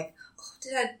 But I'm like, oh,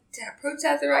 did I approach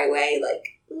that the right way?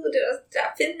 Like, ooh, did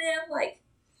I fit in them? Like,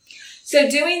 so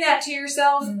doing that to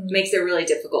yourself makes it really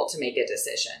difficult to make a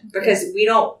decision because we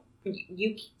don't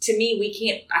to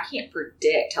me, I can't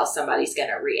predict how somebody's going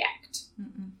to react.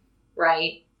 Mm-mm.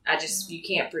 Right? You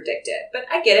can't predict it. But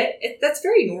I get it. That's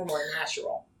very normal and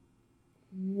natural.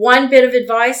 One bit of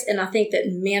advice, and I think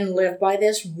that men live by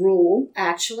this rule,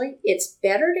 actually, it's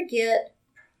better to get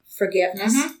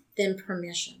forgiveness than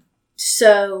permission.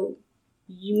 So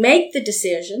you make the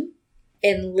decision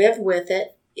and live with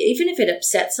it. Even if it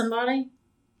upsets somebody,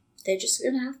 they're just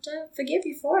going to have to forgive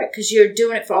you for it because you're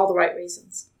doing it for all the right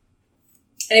reasons.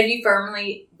 And if you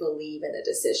firmly believe in a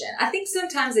decision, I think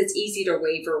sometimes it's easy to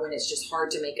waver when it's just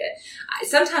hard to make it.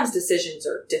 Sometimes decisions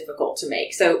are difficult to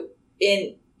make. So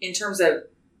in terms of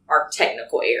our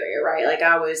technical area, right? Like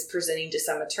I was presenting to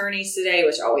some attorneys today,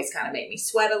 which always kind of made me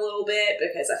sweat a little bit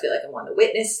because I feel like I'm on the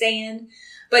witness stand.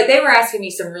 But they were asking me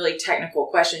some really technical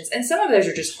questions, and some of those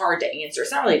are just hard to answer.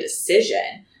 It's not really a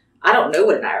decision. I don't know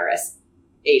what an IRS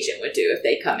agent would do if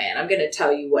they come in. I'm going to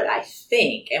tell you what I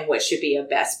think and what should be a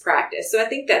best practice. So I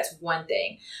think that's one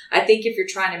thing. I think if you're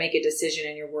trying to make a decision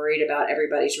and you're worried about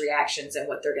everybody's reactions and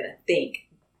what they're going to think,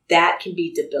 that can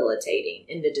be debilitating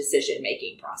in the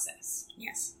decision-making process.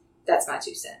 Yes. That's my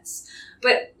 2 cents.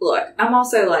 But look, I'm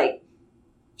also like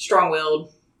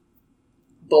strong-willed,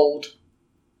 bold,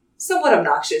 somewhat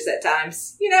obnoxious at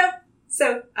times,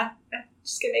 so I'm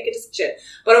just going to make a decision.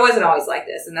 But it wasn't always like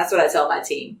this. And that's what I tell my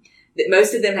team, that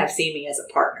most of them have seen me as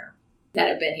a partner that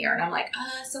have been here. And I'm like,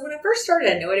 so when I first started,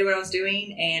 I had no idea what I was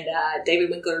doing. And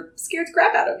David Winkler scared the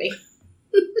crap out of me.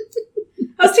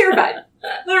 I was terrified.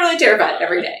 Literally terrified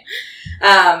every day.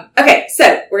 Okay,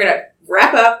 so we're going to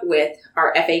wrap up with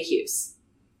our FAQs,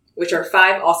 which are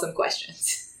 5 awesome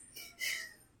questions.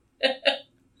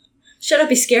 Should I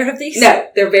be scared of these? No,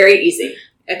 they're very easy.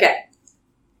 Okay.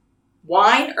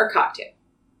 Wine or cocktail?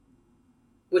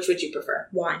 Which would you prefer?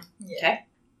 Wine. Okay.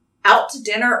 Out to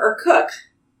dinner or cook?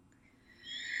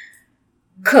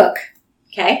 Cook.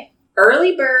 Okay.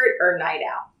 Early bird or night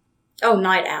owl? Oh,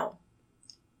 night owl.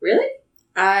 Really?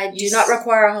 I do not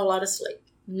require a whole lot of sleep.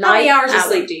 How many hours of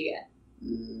sleep do you get?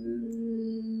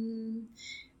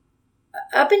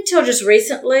 Up until just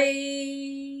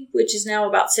recently, which is now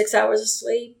about 6 hours of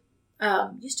sleep,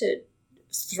 used to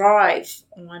thrive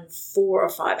on 4 or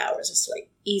 5 hours of sleep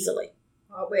easily.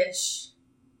 I wish.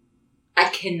 I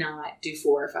cannot do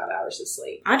 4 or 5 hours of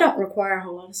sleep. I don't require a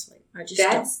whole lot of sleep. I just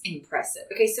That's impressive.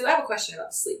 Okay, so I have a question about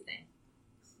the sleep thing.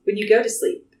 When you go to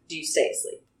sleep, do you stay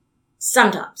asleep?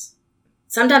 Sometimes.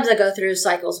 Sometimes I go through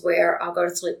cycles where I'll go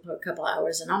to sleep for a couple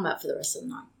hours and I'm up for the rest of the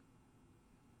night.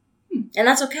 And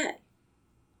that's okay.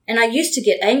 And I used to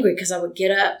get angry because I would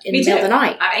get up in the middle of the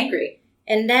night. I'm angry.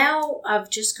 And now I've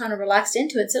just kind of relaxed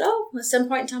into it and said, at some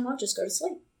point in time, I'll just go to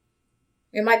sleep.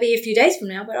 It might be a few days from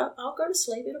now, but I'll go to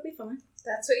sleep. It'll be fine.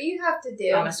 That's what you have to do.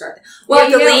 I'm going to start that. Well,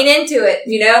 you have to lean into it.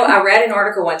 I read an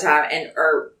article one time,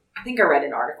 or I think I read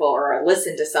an article or I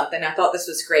listened to something. I thought this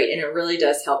was great, and it really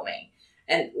does help me.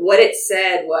 And what it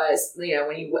said was, when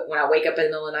I wake up in the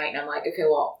middle of the night and I'm like, okay,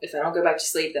 well, if I don't go back to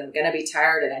sleep, then I'm going to be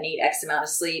tired and I need X amount of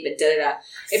sleep and da-da-da.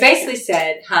 It basically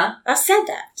said, I said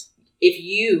that. If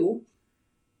you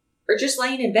are just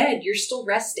laying in bed, you're still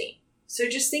resting. So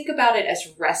just think about it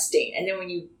as resting. And then when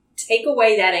you take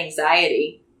away that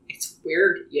anxiety, it's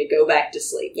weird. You go back to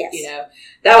sleep. Yes.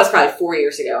 That was probably 4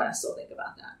 years ago, and I still think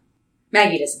about that.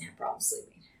 Maggie doesn't have problems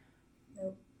sleeping.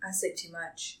 Nope. I sleep too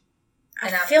much. I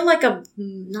feel like I'm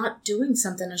not doing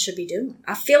something I should be doing.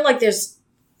 I feel like there's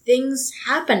things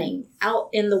happening out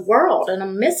in the world, and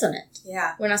I'm missing it.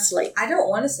 Yeah. When I sleep. I don't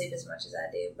want to sleep as much as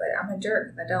I do, but I'm a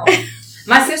jerk if I don't.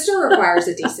 My sister requires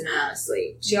a decent amount of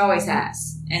sleep. She always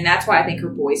has. And that's why I think her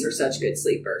boys are such good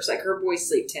sleepers. Like, her boys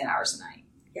sleep 10 hours a night.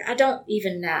 Yeah, I don't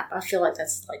even nap. I feel like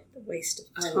that's like a waste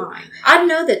of time. I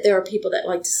know that there are people that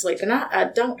like to sleep, and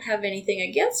I don't have anything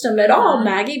against them at all,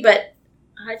 Maggie, but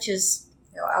I just...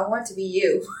 No, I want to be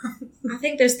you. I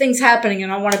think there's things happening,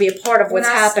 and I want to be a part of what's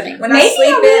happening. When I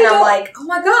sleep in, I'm like, oh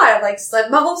my God, I've slept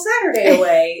my whole Saturday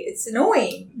away. It's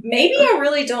annoying. Maybe I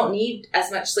really don't need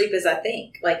as much sleep as I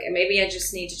think. Like, maybe I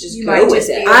just need to You go might with just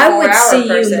it. be I would 4-hour see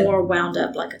person. you more wound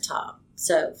up like a top.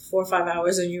 So 4 or 5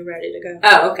 hours and you're ready to go.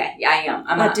 Oh, okay. Yeah, I am.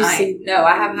 I've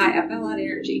got a lot of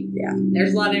energy. Yeah.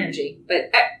 There's a lot of energy.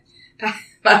 But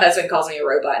my husband calls me a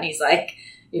robot, and he's like,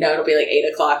 it'll be like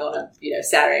 8 o'clock on a,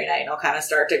 Saturday night, and I'll kind of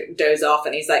start to doze off,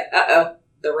 and he's like, uh-oh,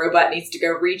 the robot needs to go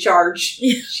recharge.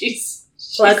 She's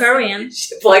Plug her in.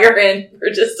 Plug her in for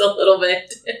just a little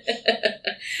bit.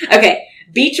 Okay.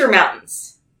 Beach or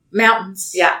mountains?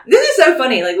 Mountains. Yeah. This is so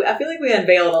funny. Like, I feel like we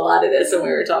unveiled a lot of this when we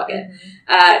were talking.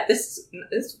 This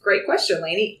is a great question,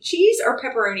 Lainey. Cheese or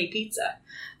pepperoni pizza?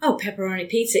 Oh, pepperoni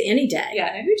pizza any day.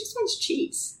 Yeah. Now, who just wants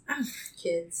cheese? Oh,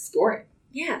 Kids. It's boring.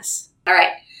 yes. All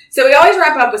right. So we always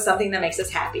wrap up with something that makes us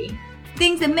happy.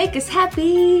 Things that make us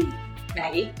happy.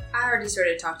 Maggie? I already sort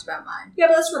of talked about mine. Yeah,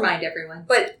 but let's remind everyone.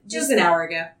 But Just an hour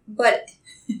ago. But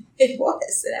it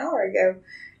was an hour ago.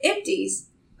 Empties.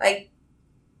 Like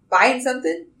buying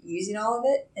something, using all of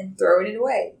it, and throwing it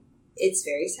away. It's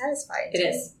very satisfying. It to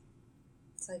is. me.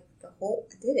 It's like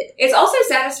I did it. It's also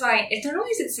satisfying. It's not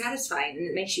only is it satisfying and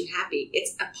it makes you happy,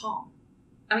 it's a palm.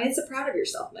 I mean, it's a proud of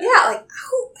yourself moment. Yeah, like,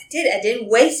 oh, I did it. I didn't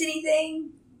waste anything.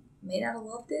 May not have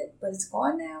loved it, but it's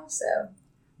gone now, so.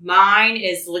 Mine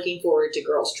is looking forward to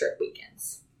girls' trip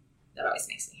weekends. That always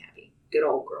makes me happy. Good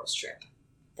old girls' trip.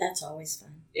 That's always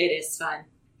fun. It is fun.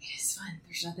 It is fun.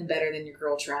 There's nothing better than your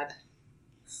girl tribe.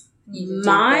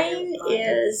 Mine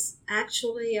is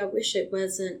actually, I wish it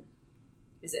wasn't.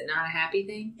 Is it not a happy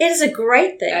thing? It is a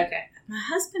great thing. Okay. My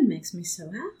husband makes me so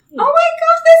happy. Oh my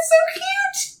god, that's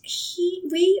so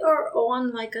cute! We are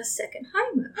on like a second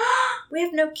honeymoon. We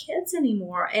have no kids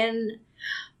anymore, and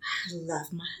I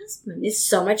love my husband. It's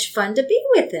so much fun to be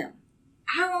with him.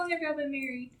 How long have y'all been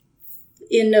married?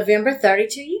 In November,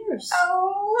 32 years.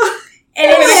 Oh. And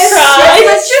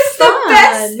It's just fun. the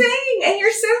best thing, and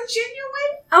you're so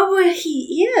genuine. Oh, well,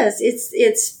 he is.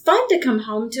 It's fun to come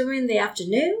home to him in the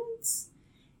afternoons,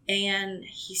 and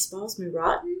he spoils me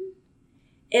rotten,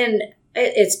 and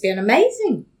it's been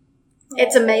amazing.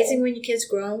 It's amazing when your kids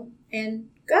grow and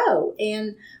go.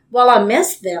 And while I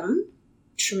miss them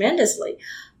tremendously,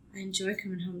 I enjoy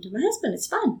coming home to my husband. It's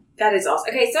fun. That is awesome.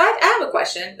 Okay, so I have a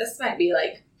question. This might be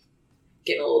like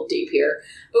getting a little deep here,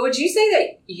 but would you say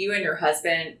that you and your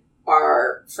husband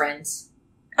are friends?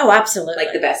 Oh, absolutely.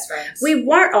 Like the best friends? We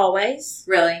weren't always.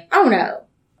 Really? Oh, no.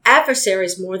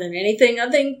 Adversaries more than anything. I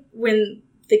think when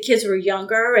the kids were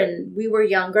younger and we were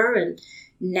younger, and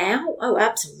now, oh,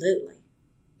 absolutely.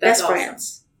 That's Best awesome.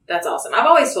 friends. That's awesome. I've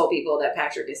always told people that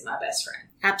Patrick is my best friend.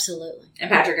 Absolutely. And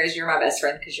Patrick goes, you're my best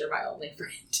friend because you're my only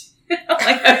friend. I'm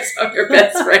like, your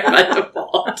best friend by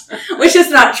default. Which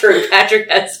is not true. Patrick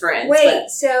has friends. Wait,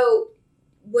 so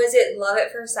was it love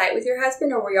at first sight with your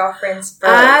husband, or were y'all friends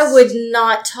first? I would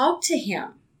not talk to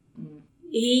him. Mm.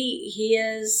 He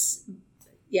is,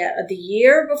 the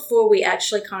year before we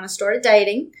actually kind of started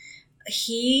dating,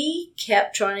 he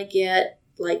kept trying to get,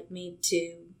 me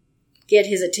to get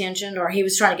his attention, or he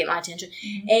was trying to get my attention.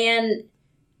 Mm-hmm. And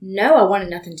no, I wanted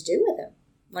nothing to do with him.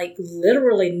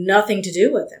 Literally nothing to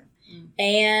do with him. Mm.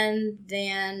 And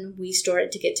then we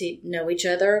started to get to know each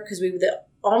other because we were the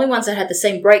only ones that had the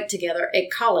same break together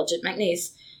at college at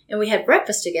McNeese. And we had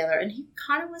breakfast together, and he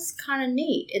was kind of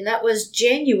neat. And that was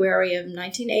January of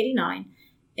 1989,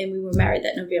 and we were married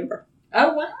that November.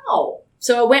 Oh, wow.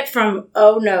 So I went from,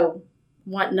 oh no,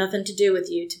 want nothing to do with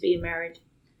you, to being married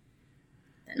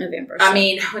that November. I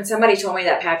mean, when somebody told me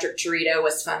that Patrick Torito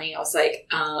was funny, I was like,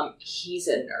 he's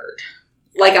a nerd.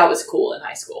 I was cool in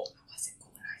high school. I wasn't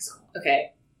cool in high school.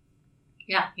 Okay.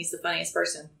 Yeah, he's the funniest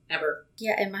person ever.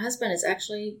 Yeah, and my husband is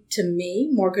actually, to me,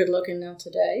 more good looking now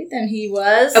today than he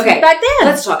was Okay, back then.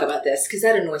 Let's talk about this, because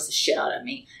that annoys the shit out of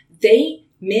me.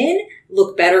 Men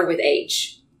look better with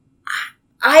age.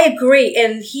 I agree,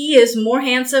 and he is more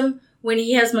handsome when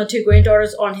he has my two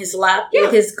granddaughters on his lap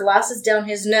with his glasses down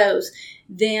his nose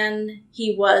than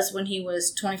he was when he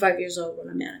was 25 years old when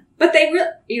I met him. But they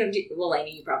really, well,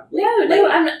 Lainey, you probably. No,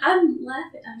 I'm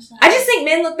laughing. I'm just laughing. I just think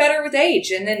men look better with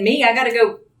age, and then me, I got to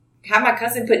go have my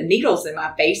cousin put needles in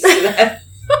my face.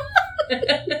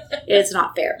 It's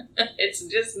not fair. It's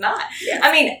just not. Yeah.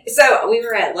 I mean, so we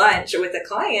were at lunch with a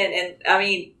client, and I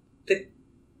mean, the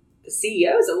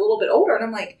CEO is a little bit older, and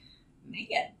I'm like,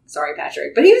 man, sorry,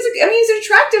 Patrick, but he's an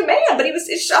attractive man, but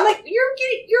I'm like,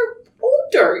 you're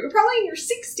older. You're probably in your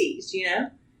 60s, you know?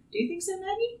 Do you think so,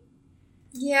 Maggie?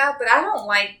 Yeah, but I don't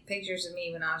like pictures of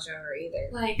me when I was younger either.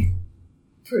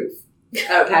 Proof.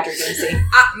 Oh, Patrick didn't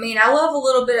see. I love a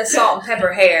little bit of salt and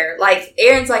pepper hair.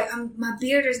 Aaron's like, my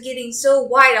beard is getting so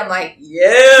white. I'm like,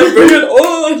 yeah, bring it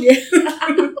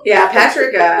on. Yeah,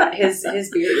 Patrick, his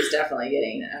beard is definitely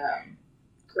getting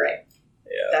gray.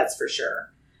 Yeah. That's for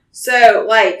sure. So,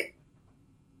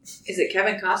 is it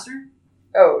Kevin Costner?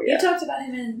 Oh, yeah. You talked about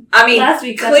him in last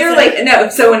week's clearly, episode. no.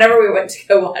 So whenever we went to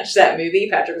go watch that movie,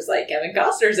 Patrick was like, Kevin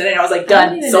Costner's in it. And I was like, I don't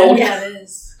done, even sold. know who that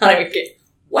is. I don't even get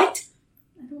what?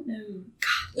 I don't know.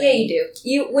 Yeah, you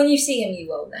do. When you see him, you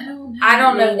will know. I don't know. I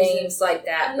don't know names like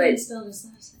that, I but didn't spell his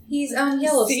last name. he's on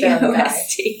Yellowstone. Guy.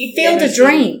 C-O-S-T. Field of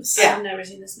Dreams. Yeah. I've never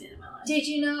seen this man in my life. Did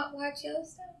you not watch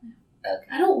Yellowstone? Okay.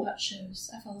 I don't watch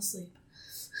shows. I fall asleep.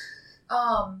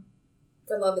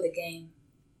 For Love of the Game.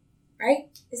 Right?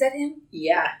 Is that him?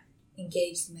 Yeah.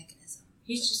 Engage the Mechanism.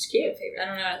 He's just cute. I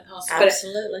don't know how else to put it.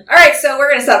 Absolutely. All right, so we're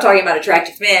going to stop talking about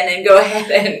attractive men and go ahead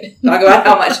and talk about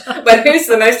how much. But who's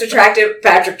the most attractive?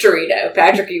 Patrick Torito.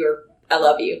 Patrick, I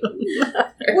love you.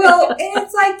 Well, and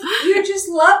it's like you just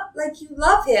you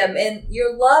love him, and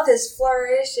your love has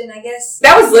flourished, and I guess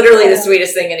that was literally the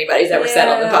sweetest thing anybody's ever said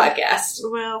on the podcast.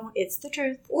 Well, it's the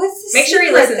truth. What's the Make sure he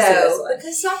secret, listens to this one.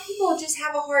 Because some people just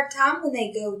have a hard time when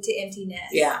they go to empty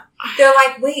nest. Yeah, they're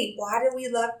like, wait, why do we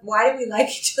like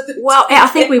each other? Well, I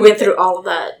think we went through all of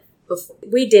that before.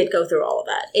 We did go through all of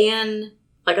that, and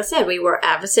like I said, we were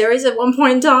adversaries at one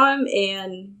point in time,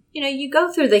 and you go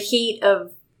through the heat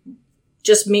of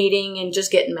just meeting and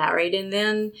just getting married and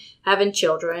then having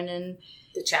children and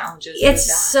the challenges.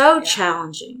 It's so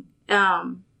challenging.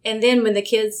 And then when the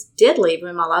kids did leave,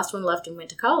 when my last one left and went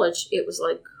to college, it was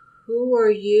like, who are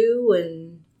you?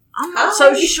 And I'm not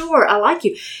so sure I like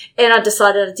you. And I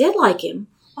decided I did like him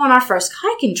on our first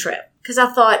hiking trip because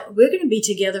I thought we're going to be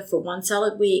together for one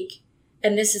solid week.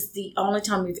 And this is the only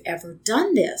time we've ever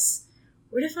done this.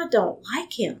 What if I don't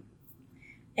like him?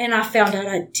 And I found out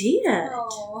I did.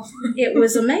 Oh. It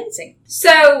was amazing.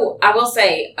 So I will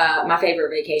say my favorite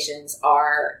vacations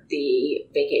are the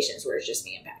vacations where it's just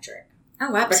me and Patrick.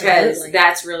 Oh, absolutely. Because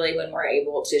that's really when we're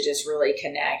able to just really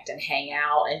connect and hang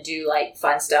out and do like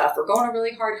fun stuff or go on a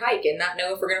really hard hike and not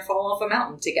know if we're going to fall off a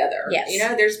mountain together. Yes.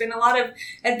 There's been a lot of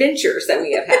adventures that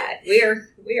we have had. We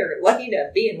are lucky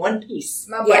to be in one piece.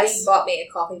 My buddy bought me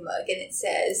a coffee mug and it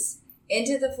says,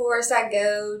 "Into the forest I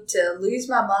go to lose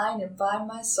my mind and find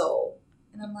my soul."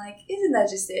 And I'm like, isn't that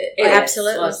just it?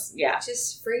 Absolutely. Yeah.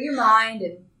 Just free your mind.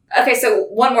 And okay, so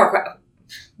one more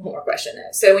question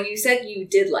though. So when you said you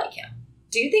did like him,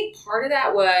 do you think part of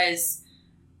that was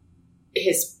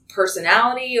his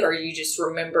personality, or you just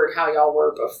remembered how y'all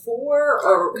were before?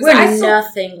 Or we're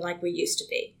nothing like we used to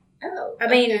be. Oh, I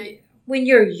mean, when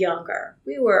you're younger,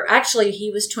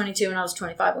 he was 22 and I was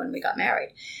 25 when we got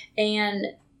married, and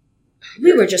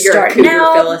we were just starting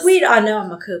out. I know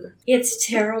I'm a cougar. It's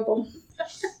terrible.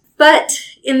 But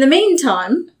in the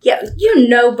meantime, you're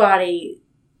nobody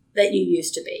that you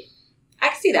used to be. I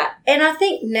can see that. And I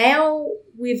think now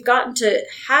we've gotten to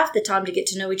have the time to get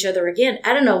to know each other again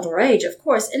at an older age, of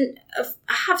course. And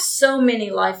I have so many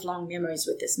lifelong memories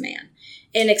with this man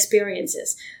and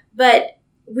experiences. But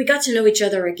we got to know each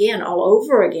other again, all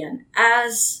over again,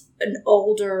 as an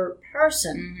older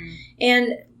person. Mm-hmm.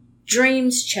 And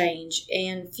dreams change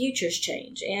and futures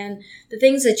change. And the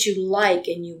things that you like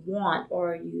and you want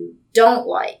or you don't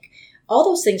like, all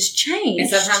those things change. And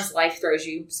sometimes life throws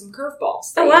you some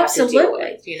curveballs. Oh,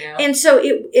 absolutely. With, And so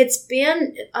it's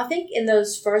been, I think in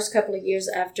those first couple of years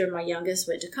after my youngest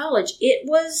went to college, it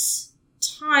was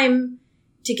time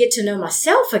to get to know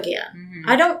myself again. Mm-hmm.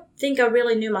 I don't think I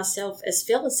really knew myself as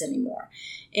Phyllis anymore.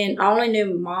 And I only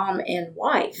knew mom and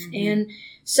wife. Mm-hmm. And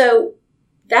so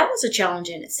that was a challenge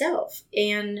in itself.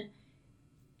 And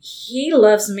he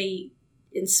loves me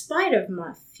in spite of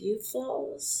my few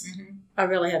flaws. Mm-hmm. I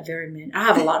really have very many. I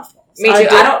have a lot of flaws. Me too.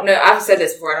 I don't know. I've said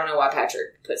this before. I don't know why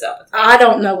Patrick puts up with me. I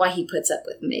don't know why he puts up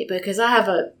with me because I have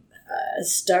a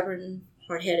stubborn,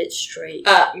 hard-headed streak.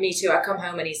 Me too. I come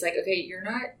home and he's like, "Okay, you're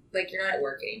not at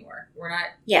work anymore. We're not.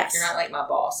 Yes. You're not like my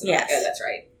boss." And yes. I'm like, "Oh, that's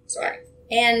right. Sorry."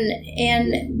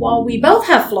 And while we both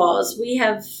have flaws, we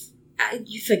have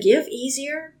you forgive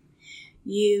easier,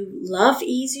 you love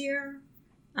easier.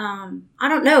 I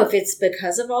don't know if it's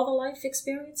because of all the life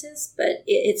experiences, but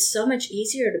it's so much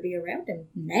easier to be around him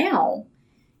now.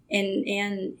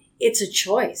 And it's a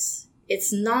choice.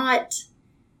 It's not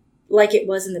like it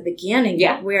was in the beginning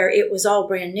where it was all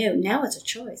brand new. Now it's a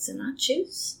choice, and I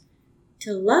choose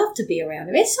to love to be around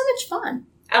him. It's so much fun.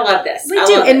 I love this. We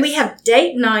do. And we have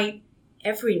date night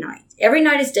every night. Every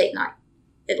night is date night.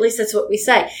 At least that's what we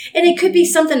say. And it could be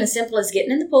something as simple as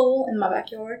getting in the pool in my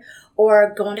backyard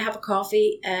or going to have a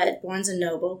coffee at Barnes &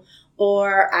 Noble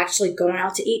or actually going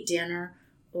out to eat dinner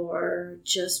or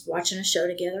just watching a show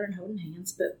together and holding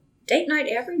hands. But date night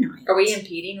every night. Are we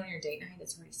impeding on your date night?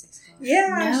 It's already 6 o'clock.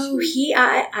 Yeah. No,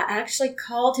 I actually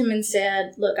called him and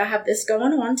said, "Look, I have this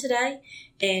going on today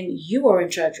and you are in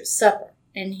charge of supper."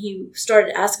 And he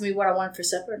started asking me what I wanted for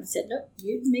supper and I said, "No,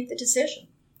 you make the decision.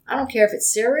 I don't care if it's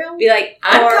cereal." Be like,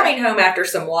 "I'm coming home after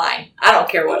some wine. I don't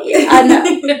care what." I know.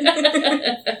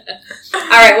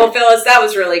 All right, well, Phyllis, that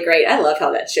was really great. I love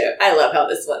how this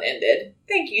one ended.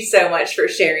 Thank you so much for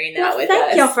sharing that with us.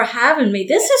 Thank y'all for having me.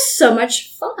 This is so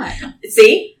much fun.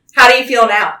 See? How do you feel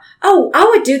now? Oh, I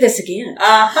would do this again.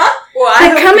 Uh-huh.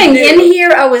 Well, coming in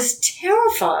here, I was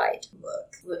terrified.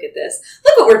 Look at this.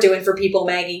 Look what we're doing for people,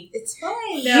 Maggie. It's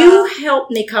fine. You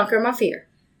helped me conquer my fear.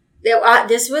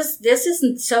 This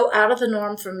isn't so out of the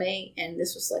norm for me, and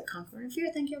this was like conquering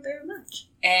fear. Thank you very much.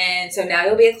 And so now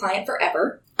you'll be a client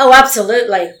forever. Oh,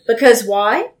 absolutely. Because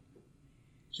why?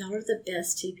 Y'all are the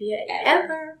best TPA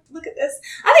ever. Look at this.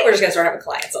 I think we're just going to start having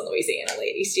clients on Louisiana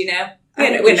Ladies, do you know? We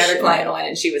had another client on,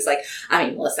 and she was like, I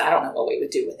mean, Melissa, I don't know what we would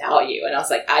do without you. And I was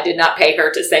like, I did not pay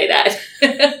her to say that.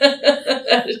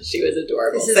 She was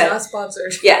adorable. This is not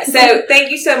sponsored. Yeah, so thank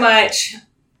you so much.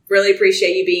 Really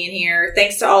appreciate you being here.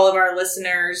 Thanks to all of our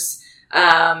listeners.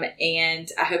 And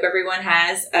I hope everyone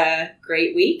has a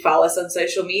great week. Follow us on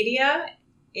social media.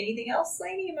 Anything else,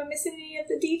 lady? Am I missing any of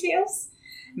the details?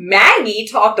 Maggie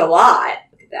talked a lot.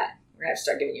 Look at that. We're going to have to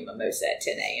start giving you mimosa at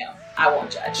 10 a.m. I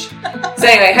won't judge. So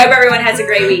anyway, hope everyone has a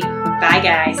great week. Bye,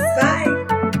 guys. Bye.